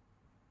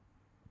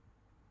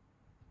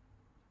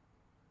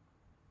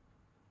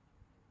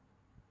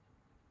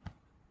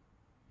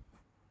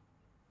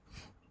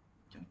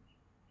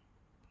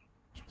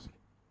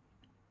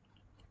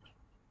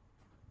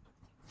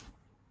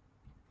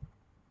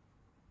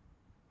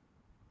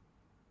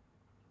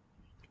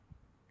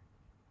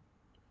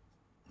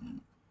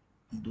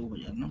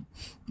 2000 ना,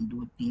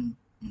 2 3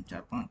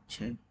 4 5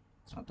 6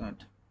 7 8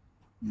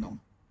 9।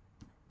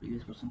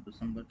 प्रीवियस क्वेश्चन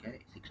नंबर क्या है?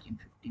 16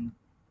 15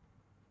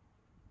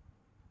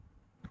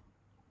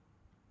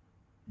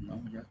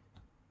 9000।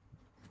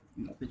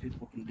 ऑफिस भी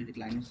 420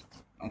 रिक्लाइनर्स,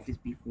 ऑफिस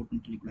भी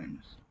 420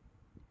 recliners.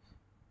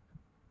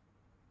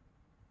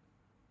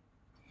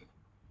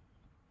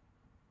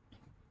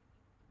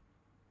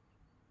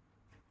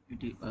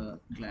 it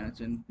recliners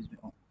and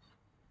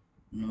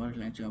number of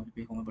recliners office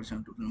पे होगा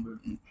percent total number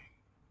 5।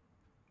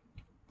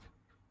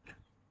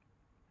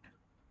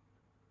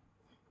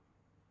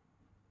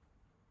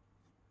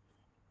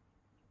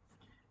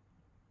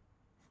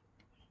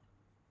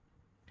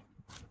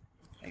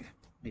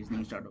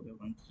 Reasoning start हो गया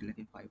 1 से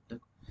लेके 5 तक,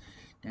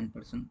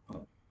 10%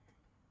 और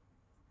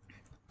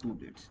 2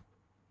 dates,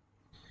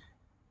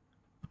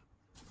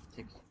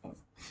 6 or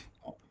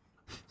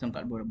some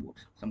cardboard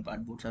boards. Some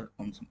cardboards are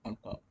on some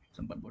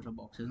cardboards are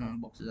boxes, and all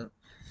boxes are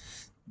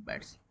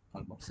beds.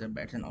 All boxes are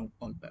beds, and all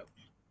are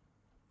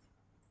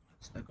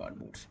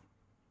cardboards.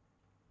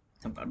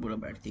 Some cardboard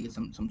are beds. ठीक है,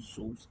 some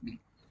souls भी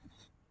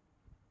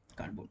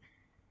cardboard,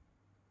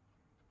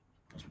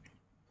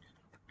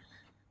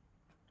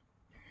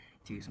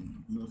 ठीक है, some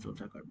no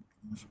souls are cardboard,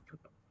 no souls are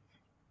cardboard.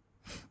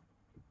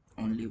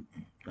 Only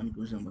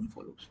conclusion one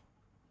follows.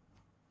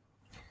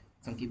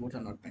 Some keyboards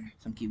are not pen.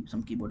 Some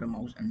keyboard are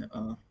mouse, and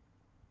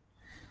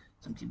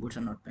some keyboards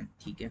are not pen.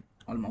 ठीक है,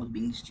 all mouse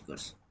being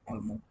stickers.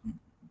 All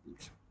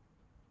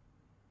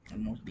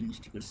mouse being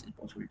stickers is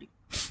possibility.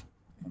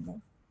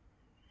 All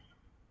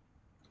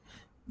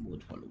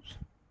both follows.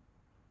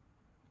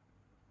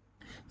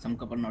 Some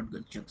cup are not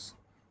good jugs.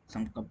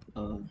 Some cup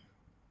are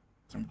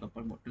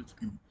bottles,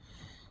 and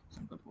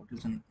some cup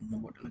bottles and no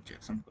bottle are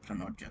jugs. Some cups are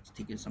not jugs.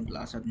 ठीक है, some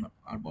glass are not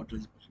are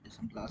bottles.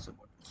 Some glass are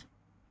bottles.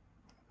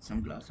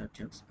 Some glass are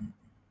jugs and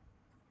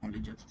only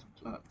jugs.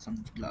 Some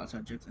glass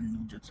are jugs and no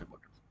jugs are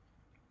bottles.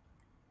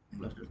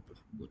 Glass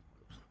both follows.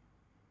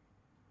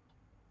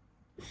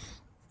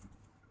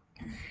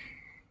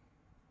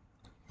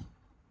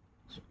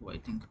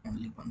 think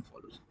only one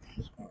follows.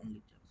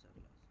 Only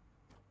Chelsea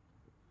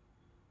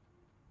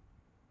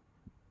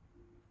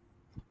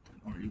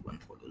only one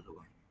follows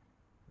होगा.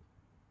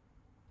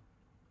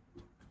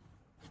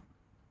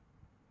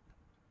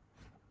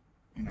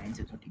 9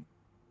 से 30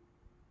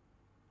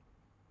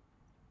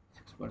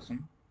 6%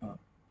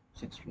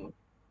 6 floor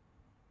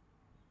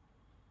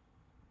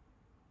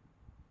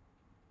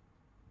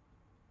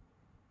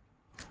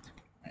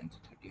 9 से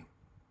 30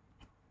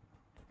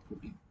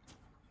 14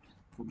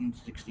 14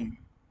 से 16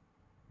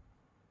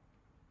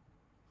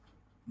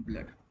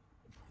 blood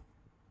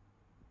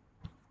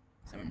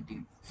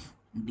 17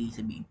 D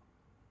से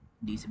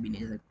B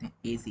नहीं जा सकते.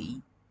 ए से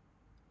ई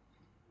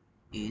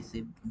ए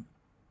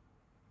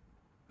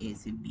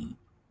से बी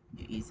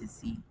ए से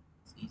सी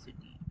सी से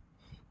डी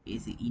ए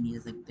से ई नहीं जा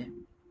सकते.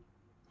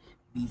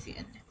 बी से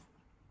एन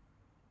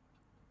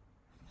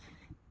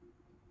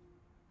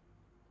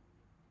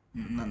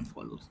नन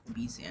फॉलोज.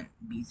 बी से एन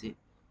बी से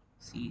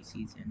सी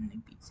सी से एन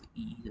बी से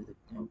ई जा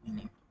सकते हैं. ओके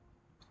नहीं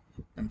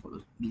नन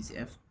फॉलोज. बी से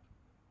एफ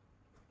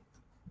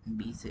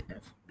बी से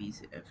एफ बी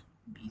से एफ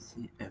बी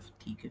से एफ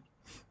ठीक है.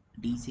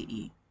 डी से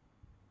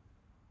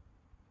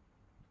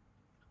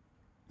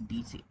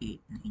ए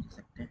नहीं जा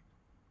सकते.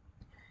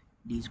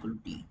 D equal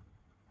D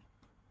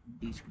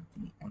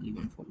equal only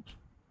one follows.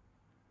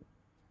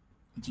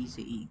 जी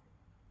से ई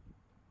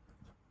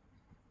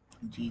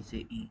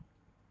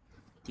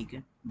ठीक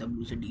है.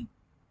 डब्ल्यू से डी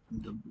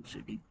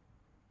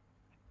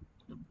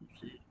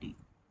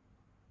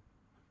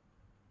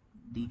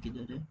डी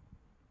किधर है.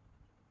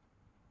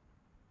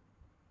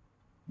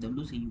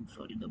 डब्ल्यू से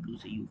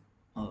यू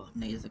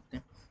नहीं जा सकते.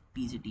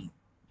 पी से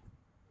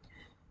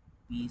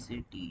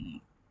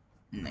टी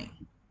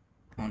नहीं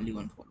only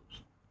one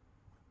follows.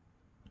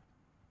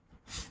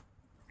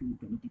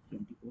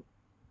 220-24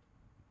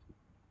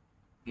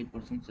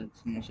 8%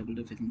 most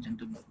secular fishing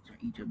center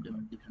each of them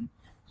are different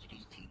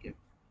cities. ठीक है.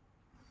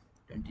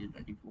 20 to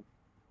 24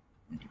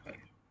 25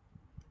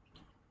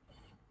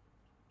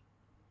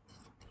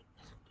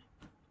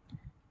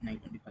 9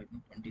 25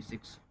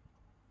 26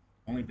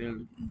 how many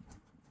people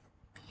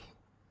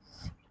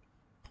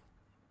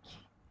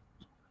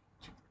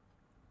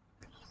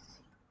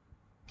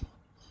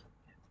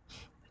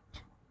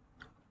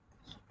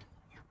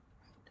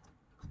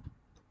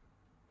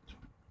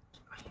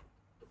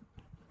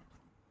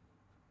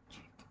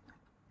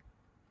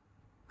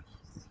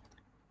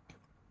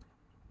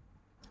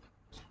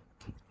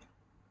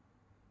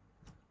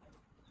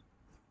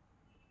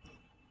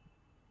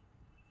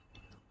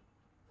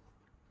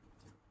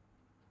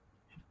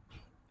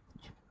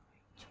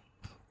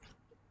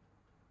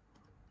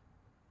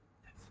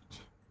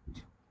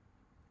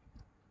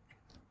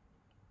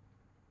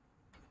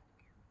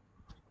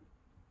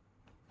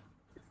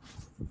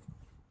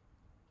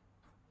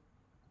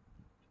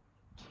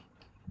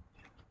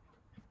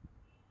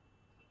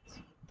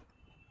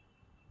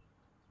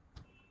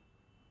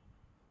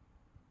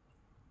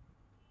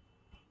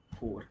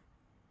 4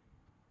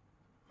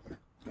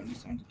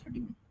 27 to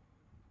 31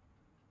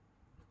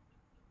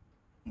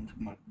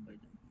 marked by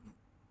the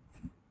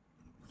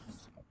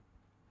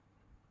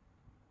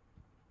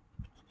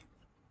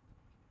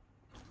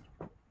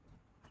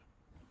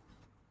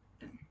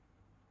 10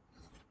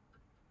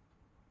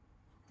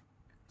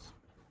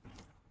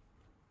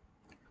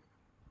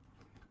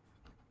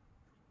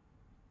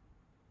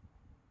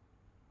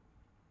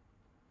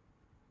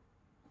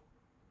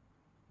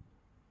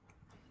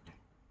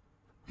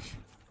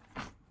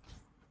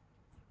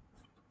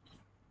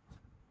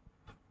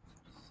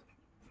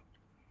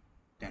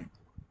 10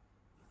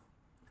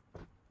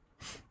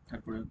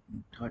 third product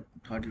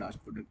third last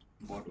product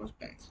bought was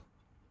pens.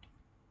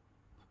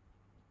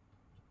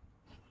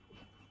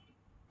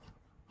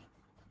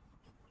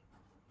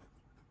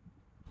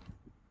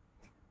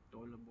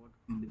 Told about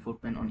before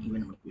pen on even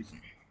number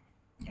question.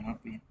 यहाँ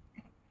पे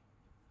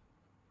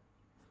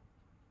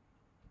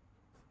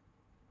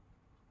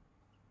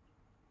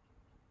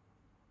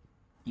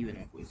even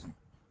number question.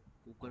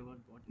 Cooker was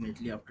bought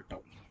immediately after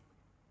towel.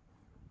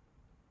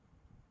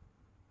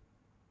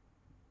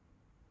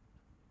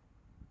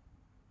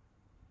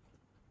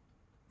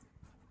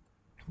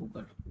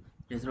 Cooker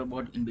razor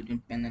bought in between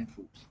pen and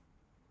fruits.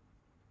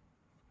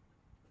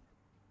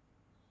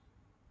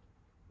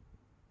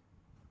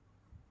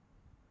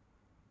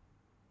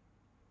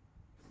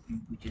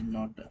 Which is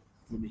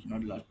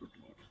not last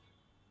product.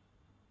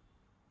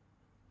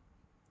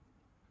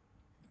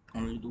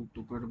 Only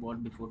two product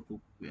bought before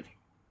cookware.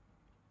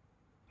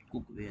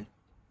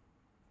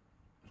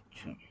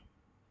 अच्छा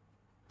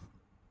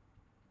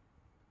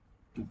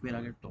cookware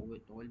आगे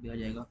towel भी आ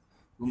जाएगा.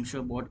 Room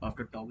share bought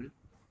after towel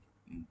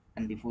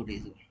and before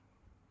razor.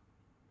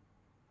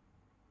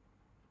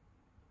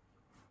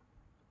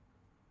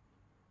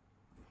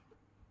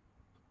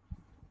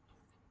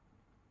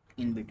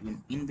 In between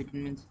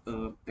means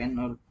pen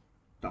और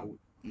towel.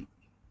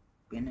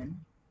 Pen and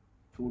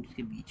fruits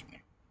के बीच में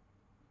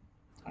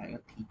आएगा.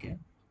 ठीक है.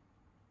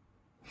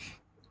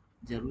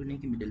 जरूरी नहीं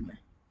कि मिडिल में.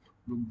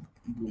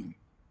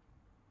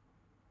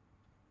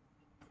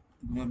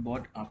 Bloom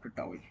bot after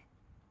towel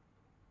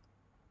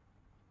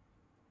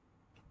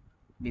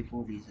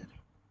before रीजर,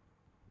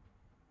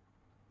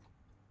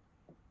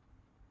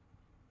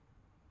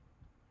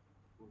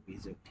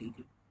 रीजर ठीक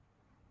है,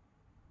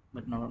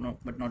 but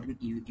not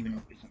in even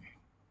operation,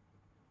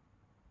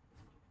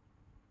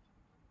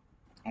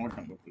 और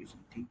नंबर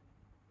ऑपरेशन ठीक।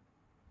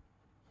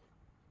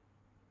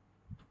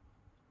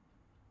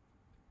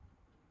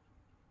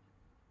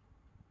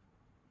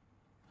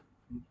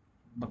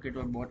 Bucket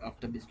was bought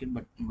after biscuit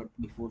but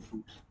before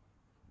fruits.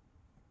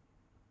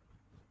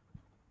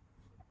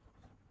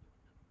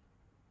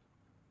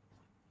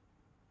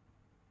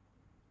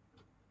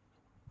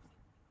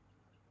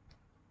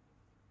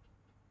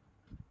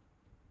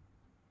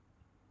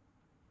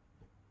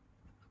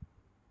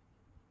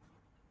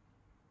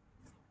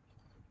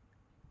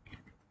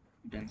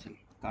 Utensil.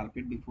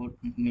 Carpet before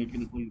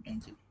immediately before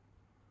utensil.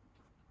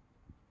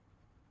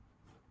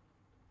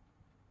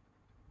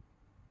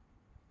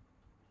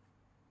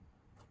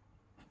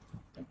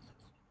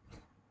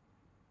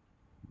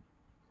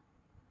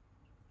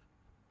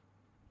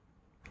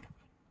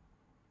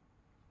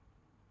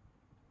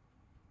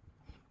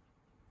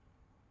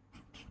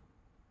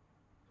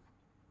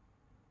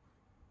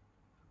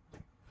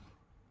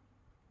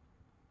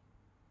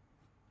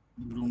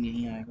 Broom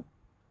यहीं आएगा।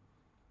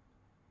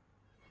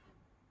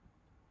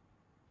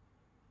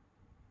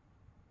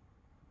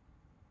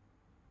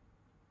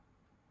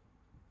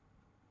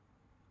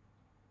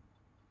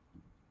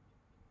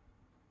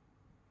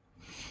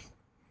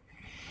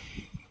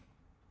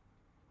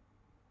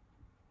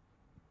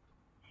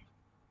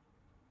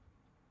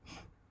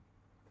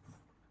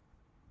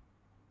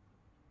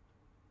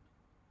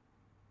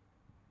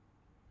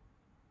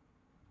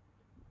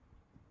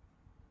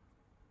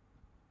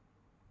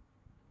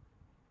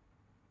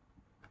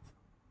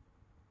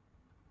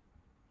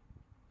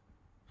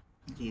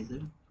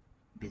 रेजर,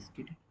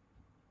 बिस्किट,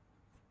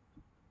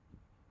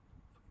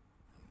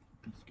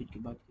 बिस्किट के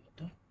बाद क्या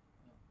होता है,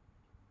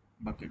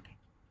 बकेट,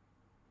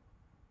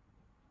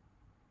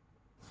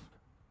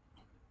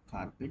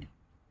 कारपेट,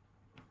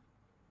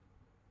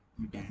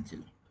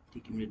 यूटेंसिल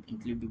ठीक है,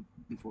 immediately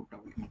before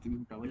towel, immediately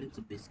before towel is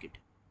a biscuit.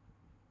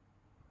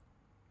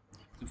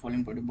 The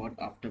following product bought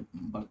after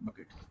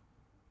bucket,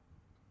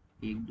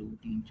 1 2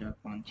 3 4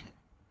 5 6,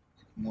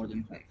 more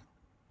than 5.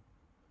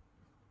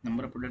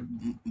 Number of product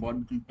bought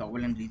between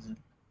towel and razor,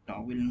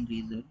 towel and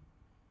razor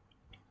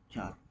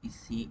 4 is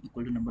C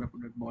equal to number of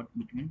product bought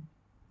between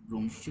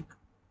broomstick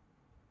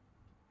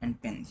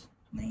and pens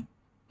 9,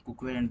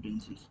 cookware and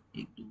utensils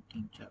 1 2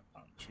 3 4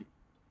 5 6,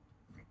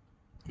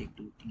 1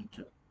 2 3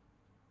 4,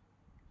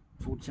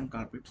 fruits and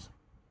carpets,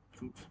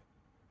 fruits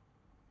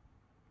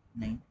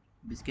 9,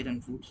 biscuit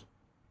and fruits,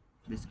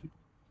 biscuit,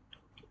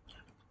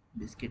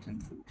 biscuits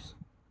and fruits.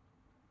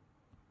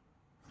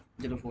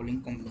 The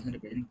following combination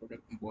representing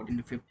product bought in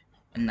the 5th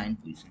and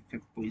 9th position.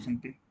 5th position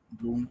पे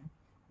broom है,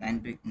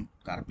 9th पे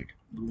carpet,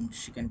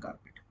 broomstick and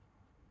carpet.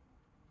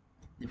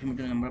 Different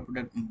number of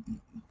product,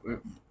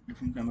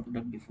 different number of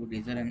product before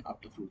razor and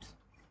after fruits.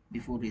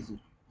 Before razor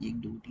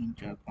 1 2 3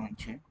 4 5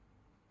 6,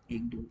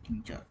 1 2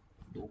 3 4,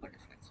 2 का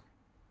difference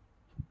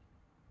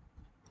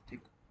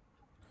ठीक।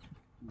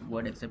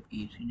 Word accept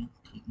ई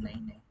ठीक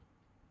नहीं है,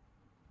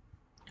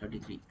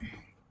 33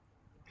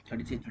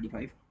 33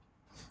 35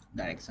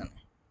 direction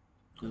है,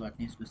 कोई बात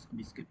नहीं, इसको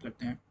अभी स्किप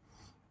करते हैं।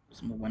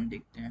 उसमें 1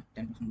 देखते हैं,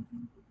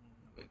 10%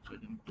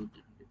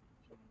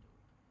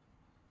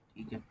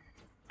 ठीक है।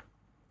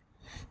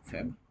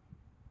 फेब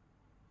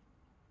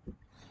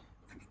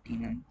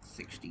 15 एंड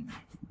 16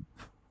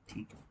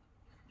 ठीक है।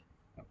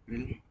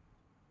 अप्रैल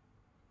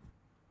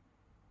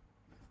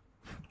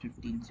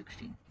 15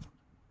 16,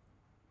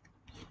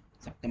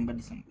 सितंबर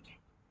दिसंबर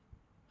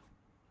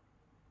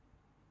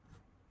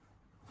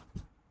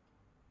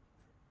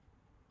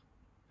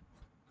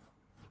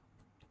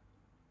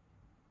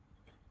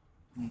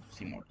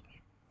same order.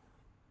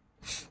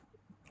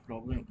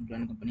 Problem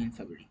join company इन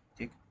फरवरी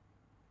ठीक।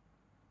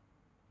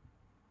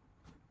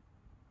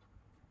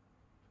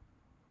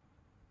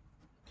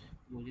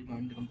 रोजी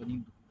join the company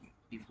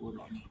before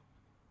launch.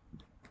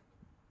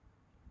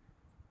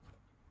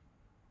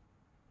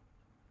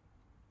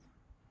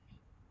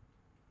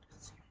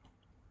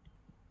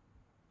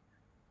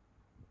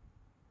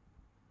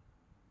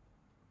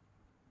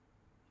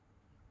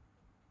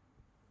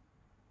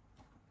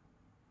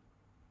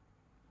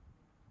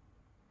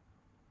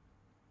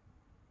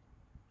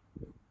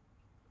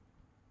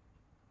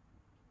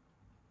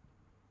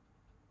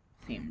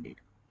 Same date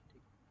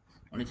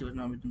और इसी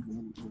वजह में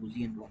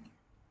रोजी and launch,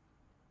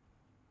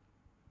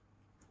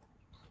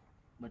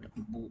 but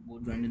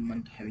both joined in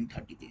month having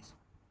 30 days.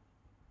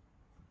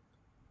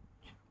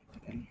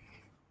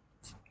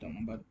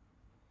 September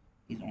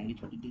is only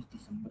 30 days,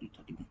 December is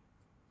 31.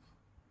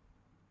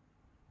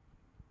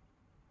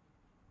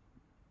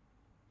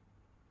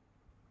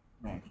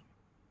 Ronnie,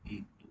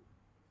 1 2,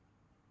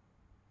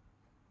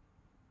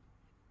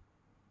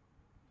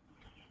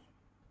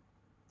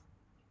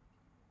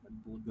 but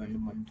both joined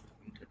in month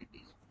having 30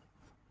 days.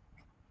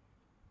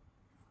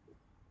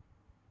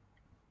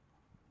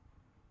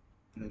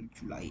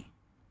 July,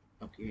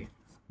 okay.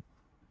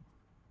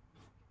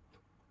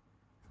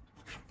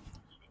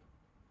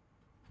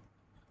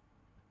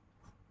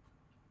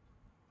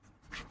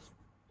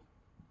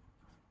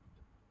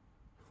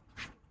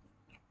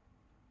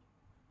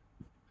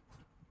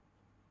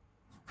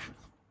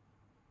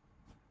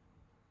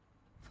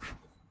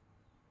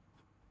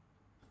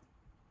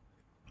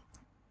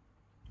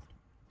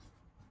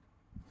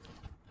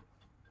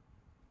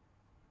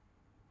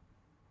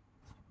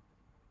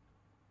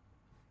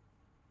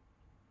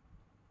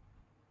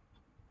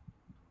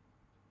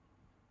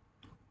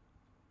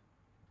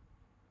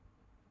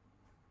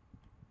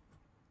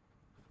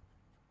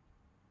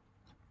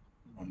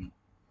 Romy.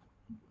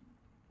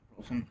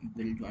 Rosen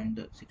will join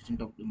the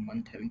 16th of the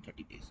month having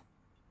 30 days.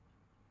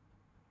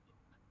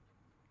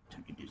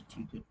 30 days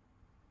ठीक है.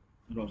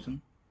 रोशन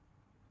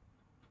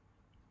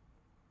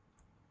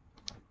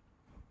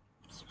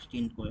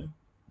 16 को है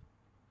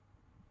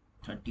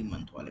 30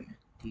 month वाले में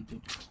ठीक है.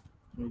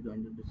 So join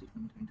the 6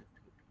 month and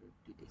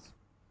 30 days.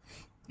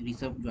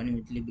 Rishabh joined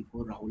immediately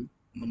before Rahul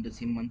in the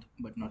same month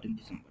but not in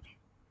December.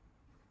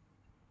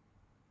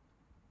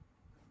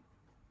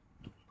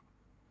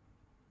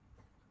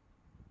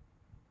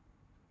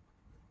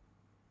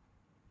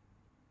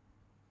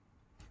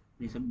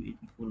 Rishabh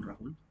before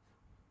Rahul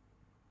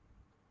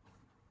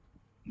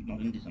not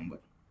in December.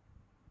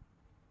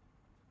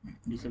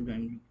 Rishabh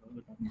joined but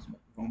not in December.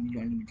 Romy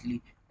joined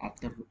immediately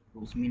after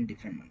Rosmi in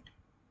different month.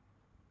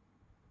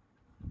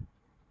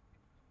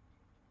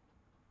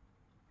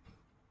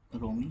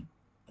 Romy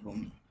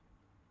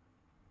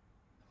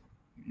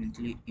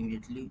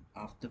immediately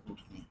after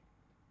Rosmi.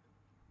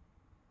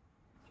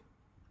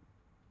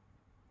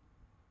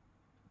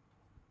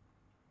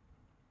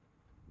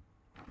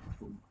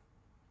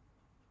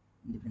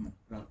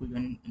 Rahul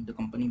joined in the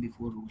company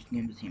before Rosni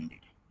on the same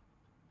date.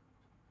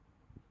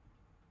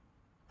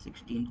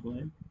 16 को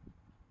है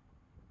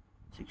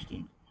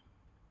 16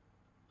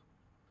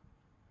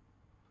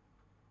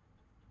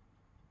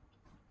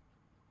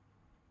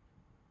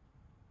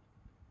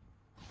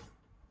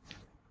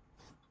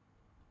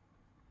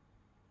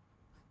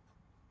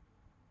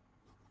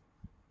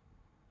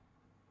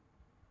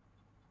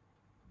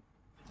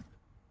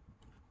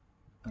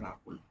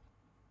 राहुल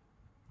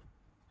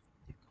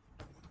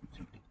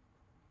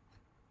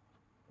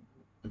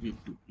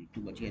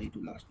रितु बच गया Ritu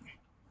last में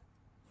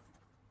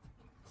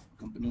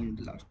company in the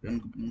last run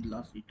company in the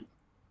last Ritu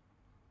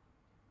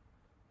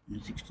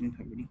 16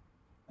 February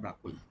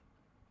Rahul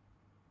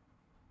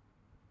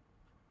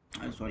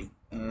sorry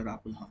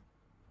Rahul हाँ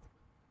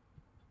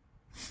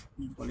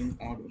following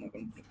odd होना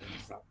company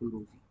Rahul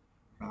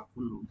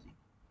रोजी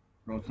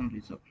रोशन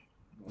ऋषभ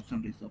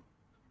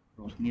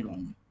रोशनी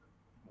रोमी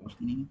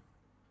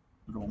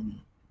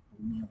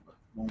होगा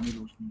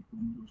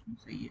रोशनी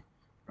सही है.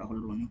 राहुल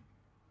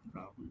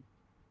राहुल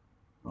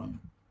रोनी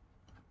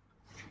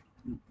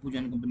पूजा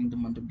company in the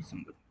month of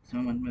December.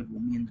 समय मंथ में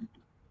रोमी एंड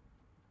ऋतु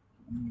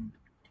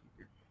ठीक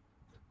है.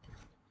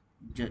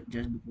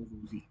 जस्ट बिफोर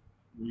रोजी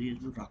इज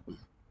राहुल.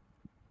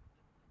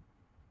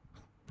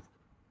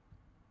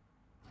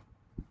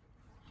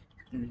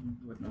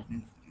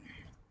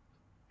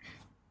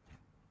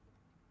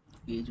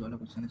 एज वाला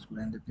क्वेश्चन इसको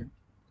रहने देते हैं.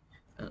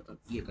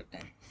 ये करते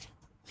हैं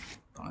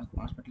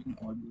 5% लेकिन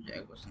और भी हो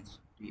जाएगा क्वेश्चन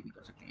तो ये भी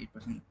कर सकते हैं.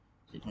 8%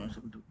 से थोड़ा सा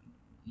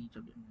ईच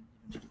ऑफ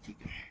द ठीक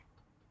है.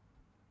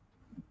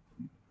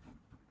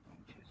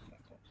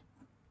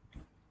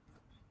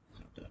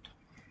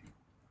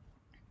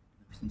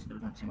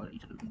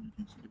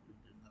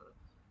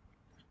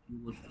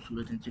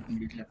 सूरज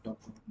immediate laptop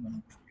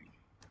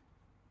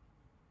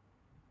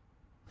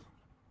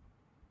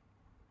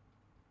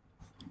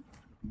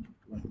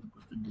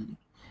Delhi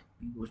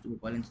goes to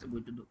Bhopal instead of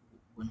going to the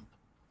one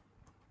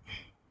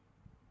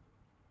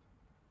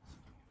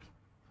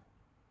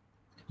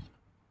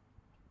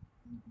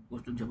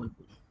goes to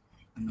Jabalpur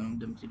and none of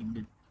them sitting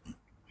there.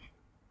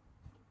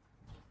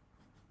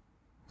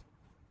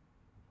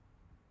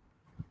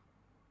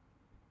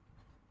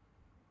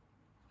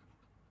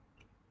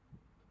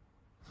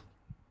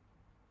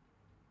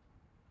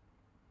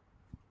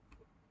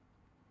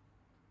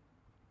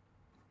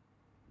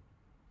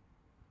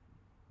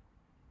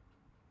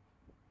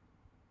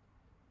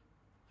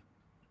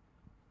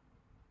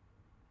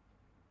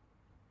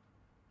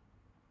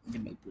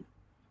 Jabalpur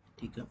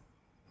ठीक है.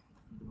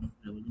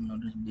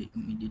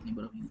 Immediate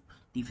neighbor of you.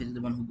 T face is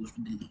the one who goes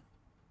to Delhi.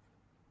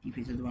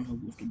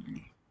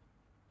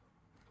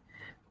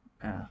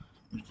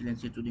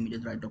 Vigilance to the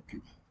immediate right of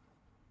Q.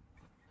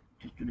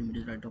 To the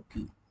immediate right of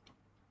Q.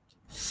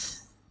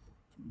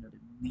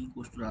 V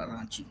goes to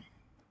Ranchi.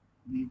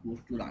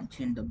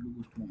 And W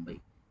goes to Mumbai.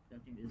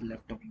 Something is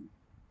left of you.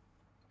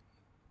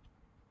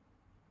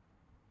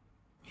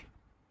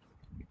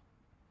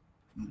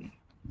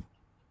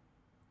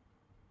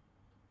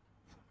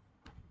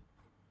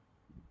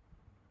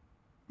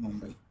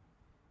 Mumbai.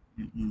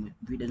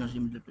 V does not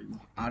seem to you.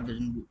 R does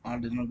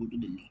not go to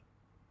Delhi.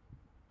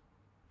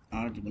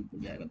 R Jabalpur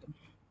जाएगा तो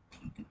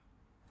ठीक है.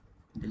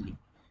 Delhi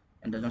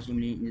and does not seem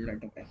is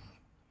right of F.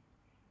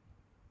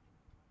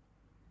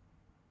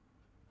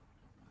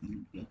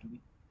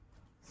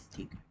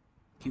 ठीक है.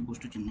 Q goes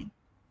to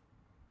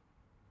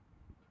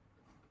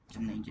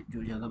Chennai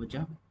जो जगह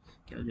बचा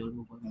क्या जगह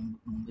भोपाल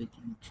मुंबई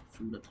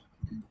सूरत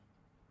दिल्ली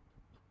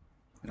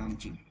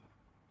रांची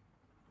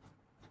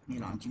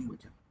नहीं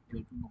बचा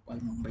Jaipur Bhopal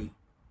Mumbai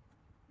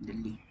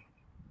Delhi.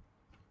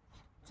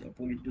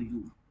 Opposite to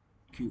you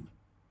Q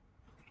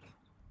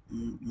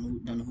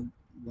done who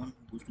one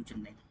who goes to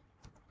Chennai.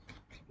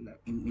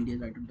 India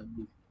right to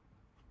W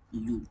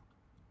U.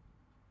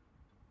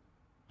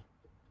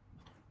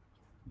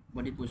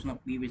 What is position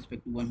of P with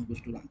respect to one who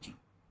goes to Ranchi?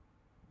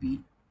 P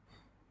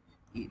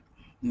A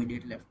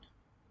immediate left.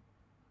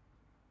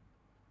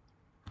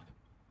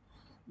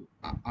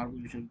 R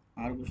goes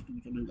to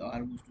which ability?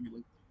 R goes to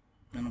level.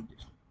 None of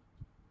this.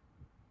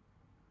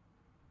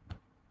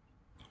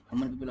 How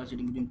many people are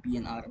sitting between P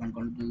and R when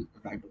going to the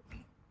right of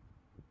P?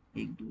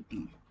 1 2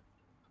 3.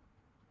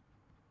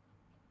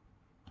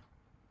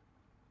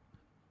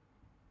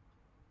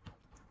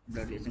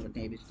 Blood relation करते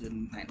हैं ABC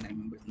 9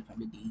 members in the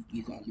family. D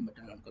is the only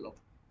maternal uncle of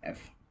F.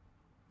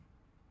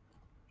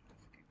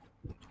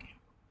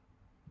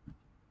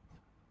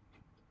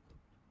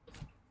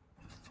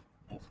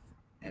 F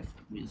F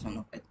is the son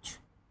of H.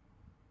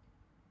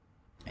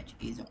 H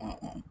is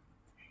on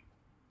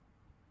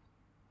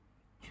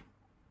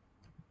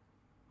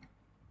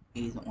A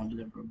is the only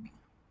letter of B.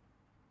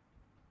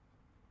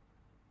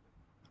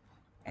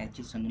 H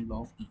is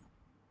son-in-law of E.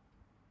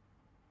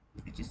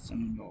 H is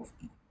son-in-law of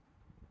E.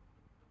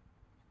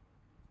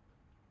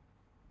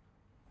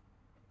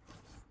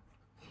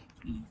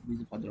 E, who is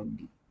the father of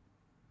D.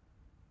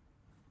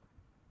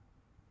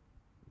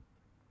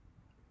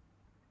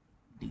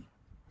 D.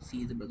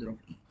 C is the brother of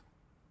E.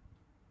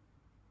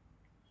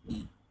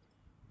 E.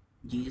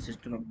 G is the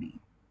sister of D.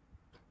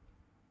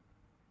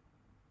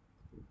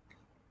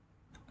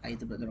 I is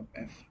the brother of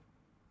F.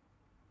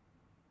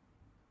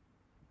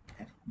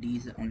 F. D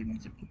is the only one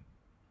sibling.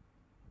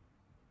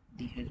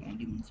 D has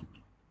only one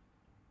sibling.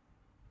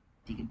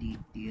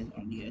 D has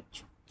only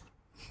H.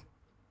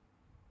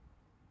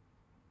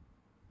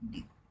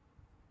 D.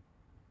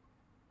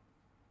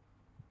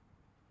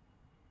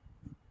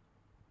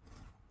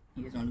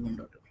 He has only one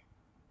daughter.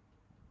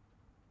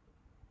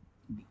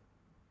 B.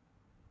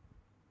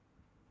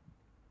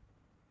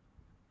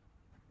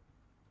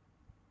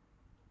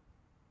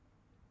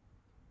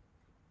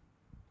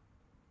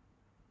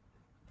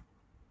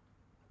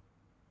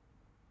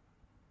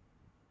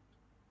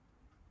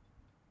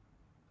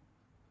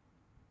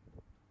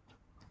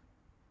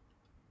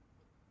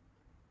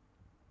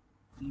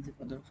 E is the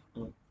father of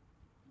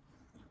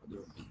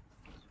D.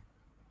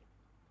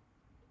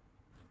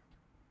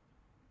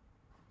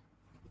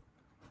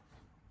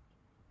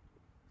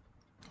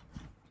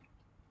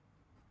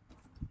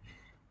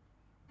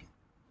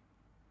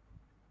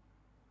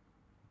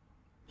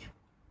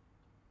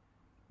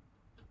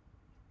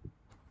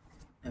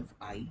 F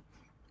I.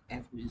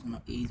 F is on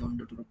A is on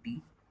daughter of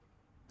D.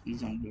 E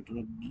is on daughter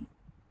of D.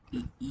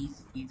 E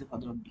is the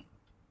father of D.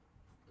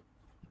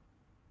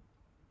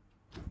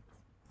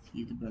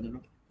 C is the brother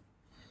of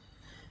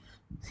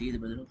C is the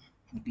brother of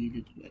B is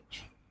the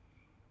H.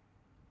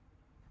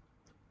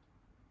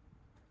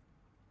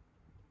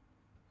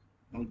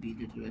 Or B is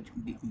the H.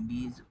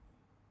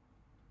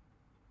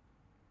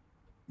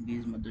 B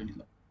is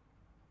mother-in-law.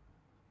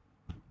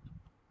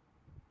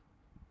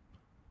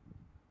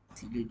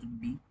 C related to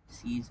B.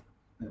 C is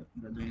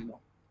brother-in-law.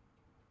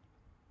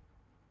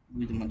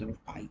 Who is the mother of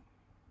I?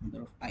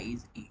 Mother of I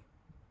is A.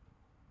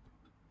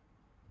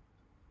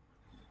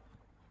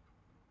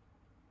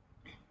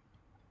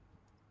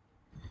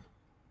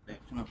 The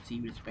action of C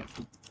with respect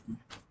to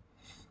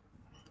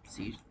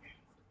C.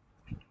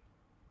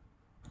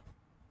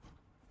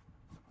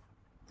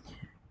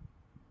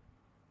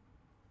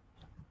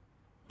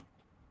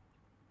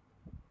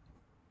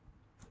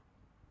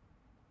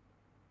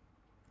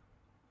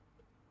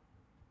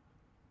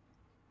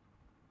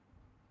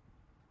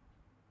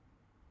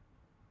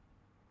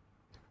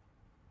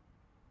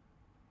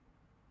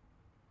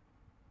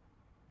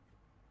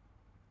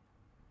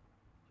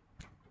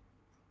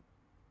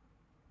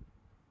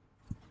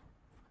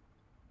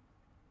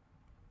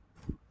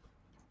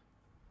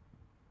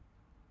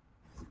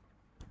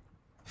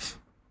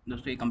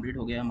 दोस्तों ये complete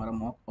हो गया हमारा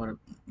mock. और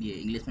ये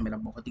English में मेरा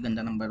बहुत ही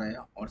गंदा नंबर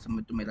आया और सब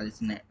में तो मेरा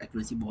जैसे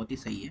एक्यूरेसी बहुत ही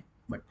सही है,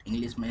 बट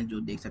इंग्लिश में जो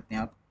देख सकते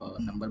हैं आप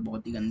नंबर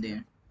बहुत ही गंदे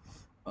हैं।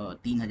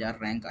 3000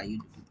 रैंक आई है,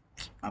 जो कि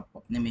आप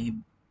अपने में ही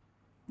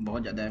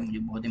बहुत ज़्यादा है, मुझे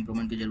बहुत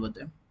इम्प्रूवमेंट की ज़रूरत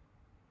है।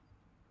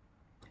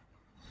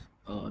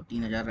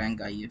 3000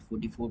 रैंक आई है,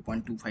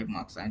 44.25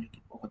 मार्क्स आए जो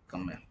कि बहुत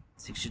कम है।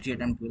 63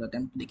 अटैम्प्ट हुआ।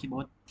 अटैम्प्ट देखिए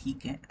बहुत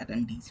ठीक है,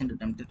 अटैम्प्ट डिसेंट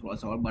अटैम्प्ट है, थोड़ा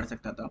सा और बढ़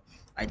सकता था।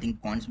 आई थिंक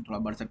कॉन्स में थोड़ा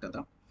बढ़ सकता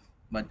था,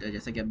 बट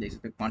जैसा कि आप देख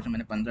सकते हैं कॉन्स में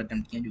मैंने 15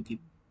 अटैम्प्ट किए जो कि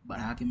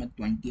बढ़ा के मैं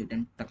 20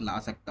 अटैम्प्ट तक ला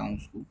सकता हूँ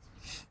उसको।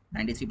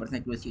 93%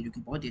 एक्यूरेसी है जो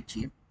कि बहुत ही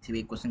अच्छी है, सिर्फ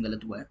एक क्वेश्चन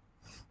गलत हुआ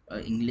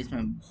है। इंग्लिश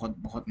में बहुत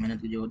बहुत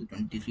मेहनत की जरूरत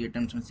है। 23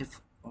 अटैम्प्ट में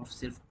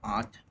सिर्फ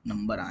 8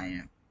 नंबर आए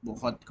हैं,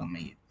 बहुत कम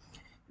है ये।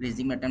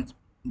 रीजनिंग अटैम्प्ट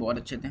बहुत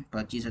अच्छे थे,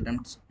 25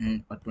 अटैम्प्ट्स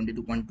और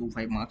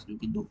 22.25 मार्क्स जो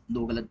कि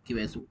दो गलत की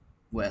वजह से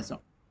हुआ ऐसा,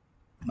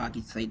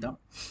 बाकी सही था।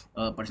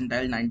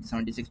 परसेंटाइल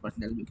 76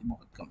 परसेंटाइल जो कि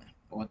बहुत कम है,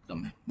 बहुत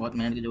कम है, बहुत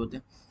मेहनत की जरूरत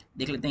है।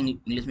 देख लेते हैं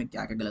इंग्लिश में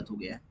क्या क्या गलत हो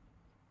गया है,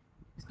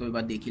 इसको भी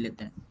बात देख ही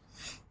लेते हैं।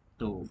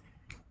 तो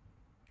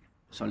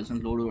सॉल्यूशन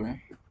लोड हो रहे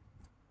हैं।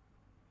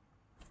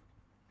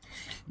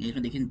 इंग्लिश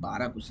में देखिए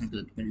 12 क्वेश्चन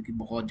गलत हुए जो कि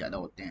बहुत ज़्यादा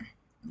होते हैं।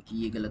 देखिए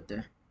ये गलत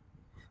है।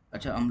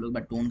 अच्छा हम लोग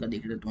बात टोन का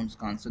देख लेते हैं, टोन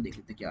का आंसर देख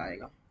लेते हैं क्या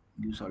आएगा।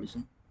 ड्यू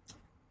सॉल्यूशन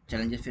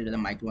चैलेंजेस फिर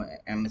micro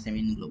MSME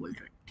in global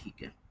trade,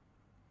 ठीक है।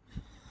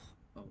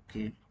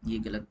 ओके ये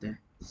गलत है,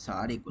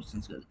 सारे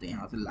क्वेश्चंस गलत है,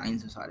 यहाँ से लाइन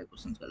से सारे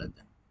क्वेश्चंस गलत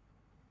है।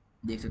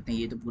 देख सकते हैं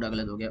ये तो पूरा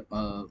गलत हो गया।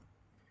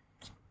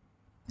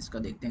 इसका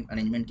देखते हैं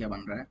अरेंजमेंट क्या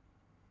बन रहा है।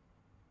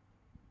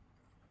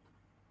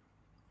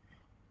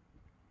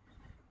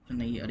 तो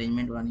नहीं,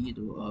 अरेंजमेंट वाला नहीं,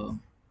 तो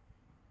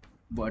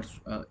वर्ड्स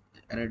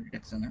एरर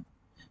डिटेक्शन है।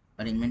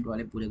 अरेंजमेंट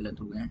वाले पूरे गलत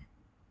हो गए हैं।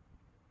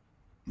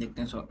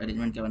 देखते हैं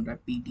अरेंजमेंट क्या बन रहा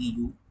है।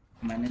 PTU,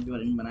 मैंने जो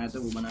अरेंज बनाया था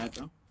वो बनाया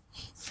था,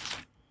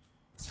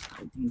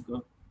 आई थिंक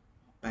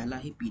पहला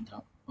ही P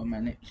था, और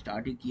मैंने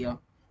स्टार्ट ही किया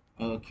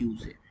Q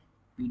से।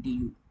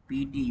 PTU,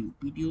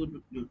 PTU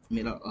जो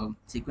मेरा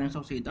सीक्वेंस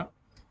ऑफ सही था,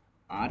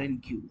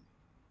 RNQ।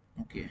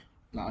 ओके,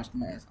 लास्ट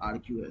में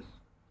SRQS।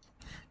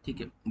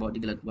 ठीक है, बहुत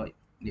ही गलत हुआ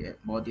ये,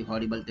 बहुत ही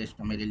हॉरिबल टेस्ट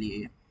था मेरे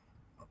लिए।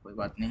 कोई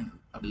बात नहीं,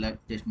 अगला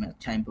टेस्ट में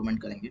अच्छा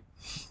इंप्रूवमेंट करेंगे।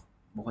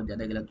 बहुत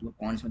ज़्यादा गलत हुआ।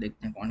 कौन से में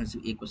देखते हैं, कौन में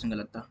सिर्फ एक क्वेश्चन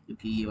गलत था, जो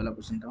कि ये वाला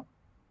क्वेश्चन था।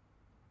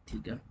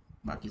 ठीक है,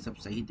 बाकी सब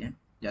सही थे,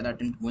 ज़्यादा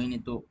अटेम्प्ट हुए नहीं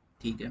तो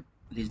ठीक है।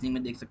 रीजनिंग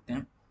में देख सकते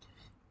हैं,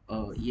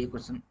 ये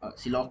क्वेश्चन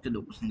सिलॉक के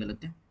दो क्वेश्चन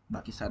गलत थे,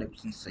 बाकी सारे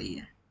क्वेश्चन सही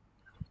हैं।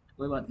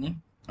 कोई बात नहीं,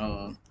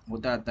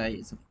 होता रहता है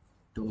ये सब।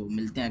 तो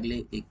मिलते हैं अगले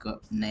एक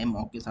नए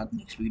मॉक के साथ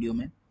नेक्स्ट वीडियो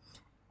में।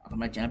 अगर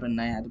हमारे चैनल पर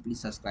नए आए तो प्लीज़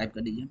सब्सक्राइब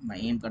कर दीजिए। मैं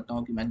एम करता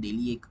हूँ कि मैं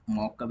डेली एक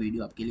मॉक का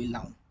वीडियो आपके लिए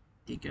लाऊँ।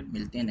 ठीक है,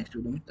 मिलते हैं नेक्स्ट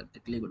वीडियो में, तब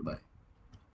तक के लिए गुड बाय।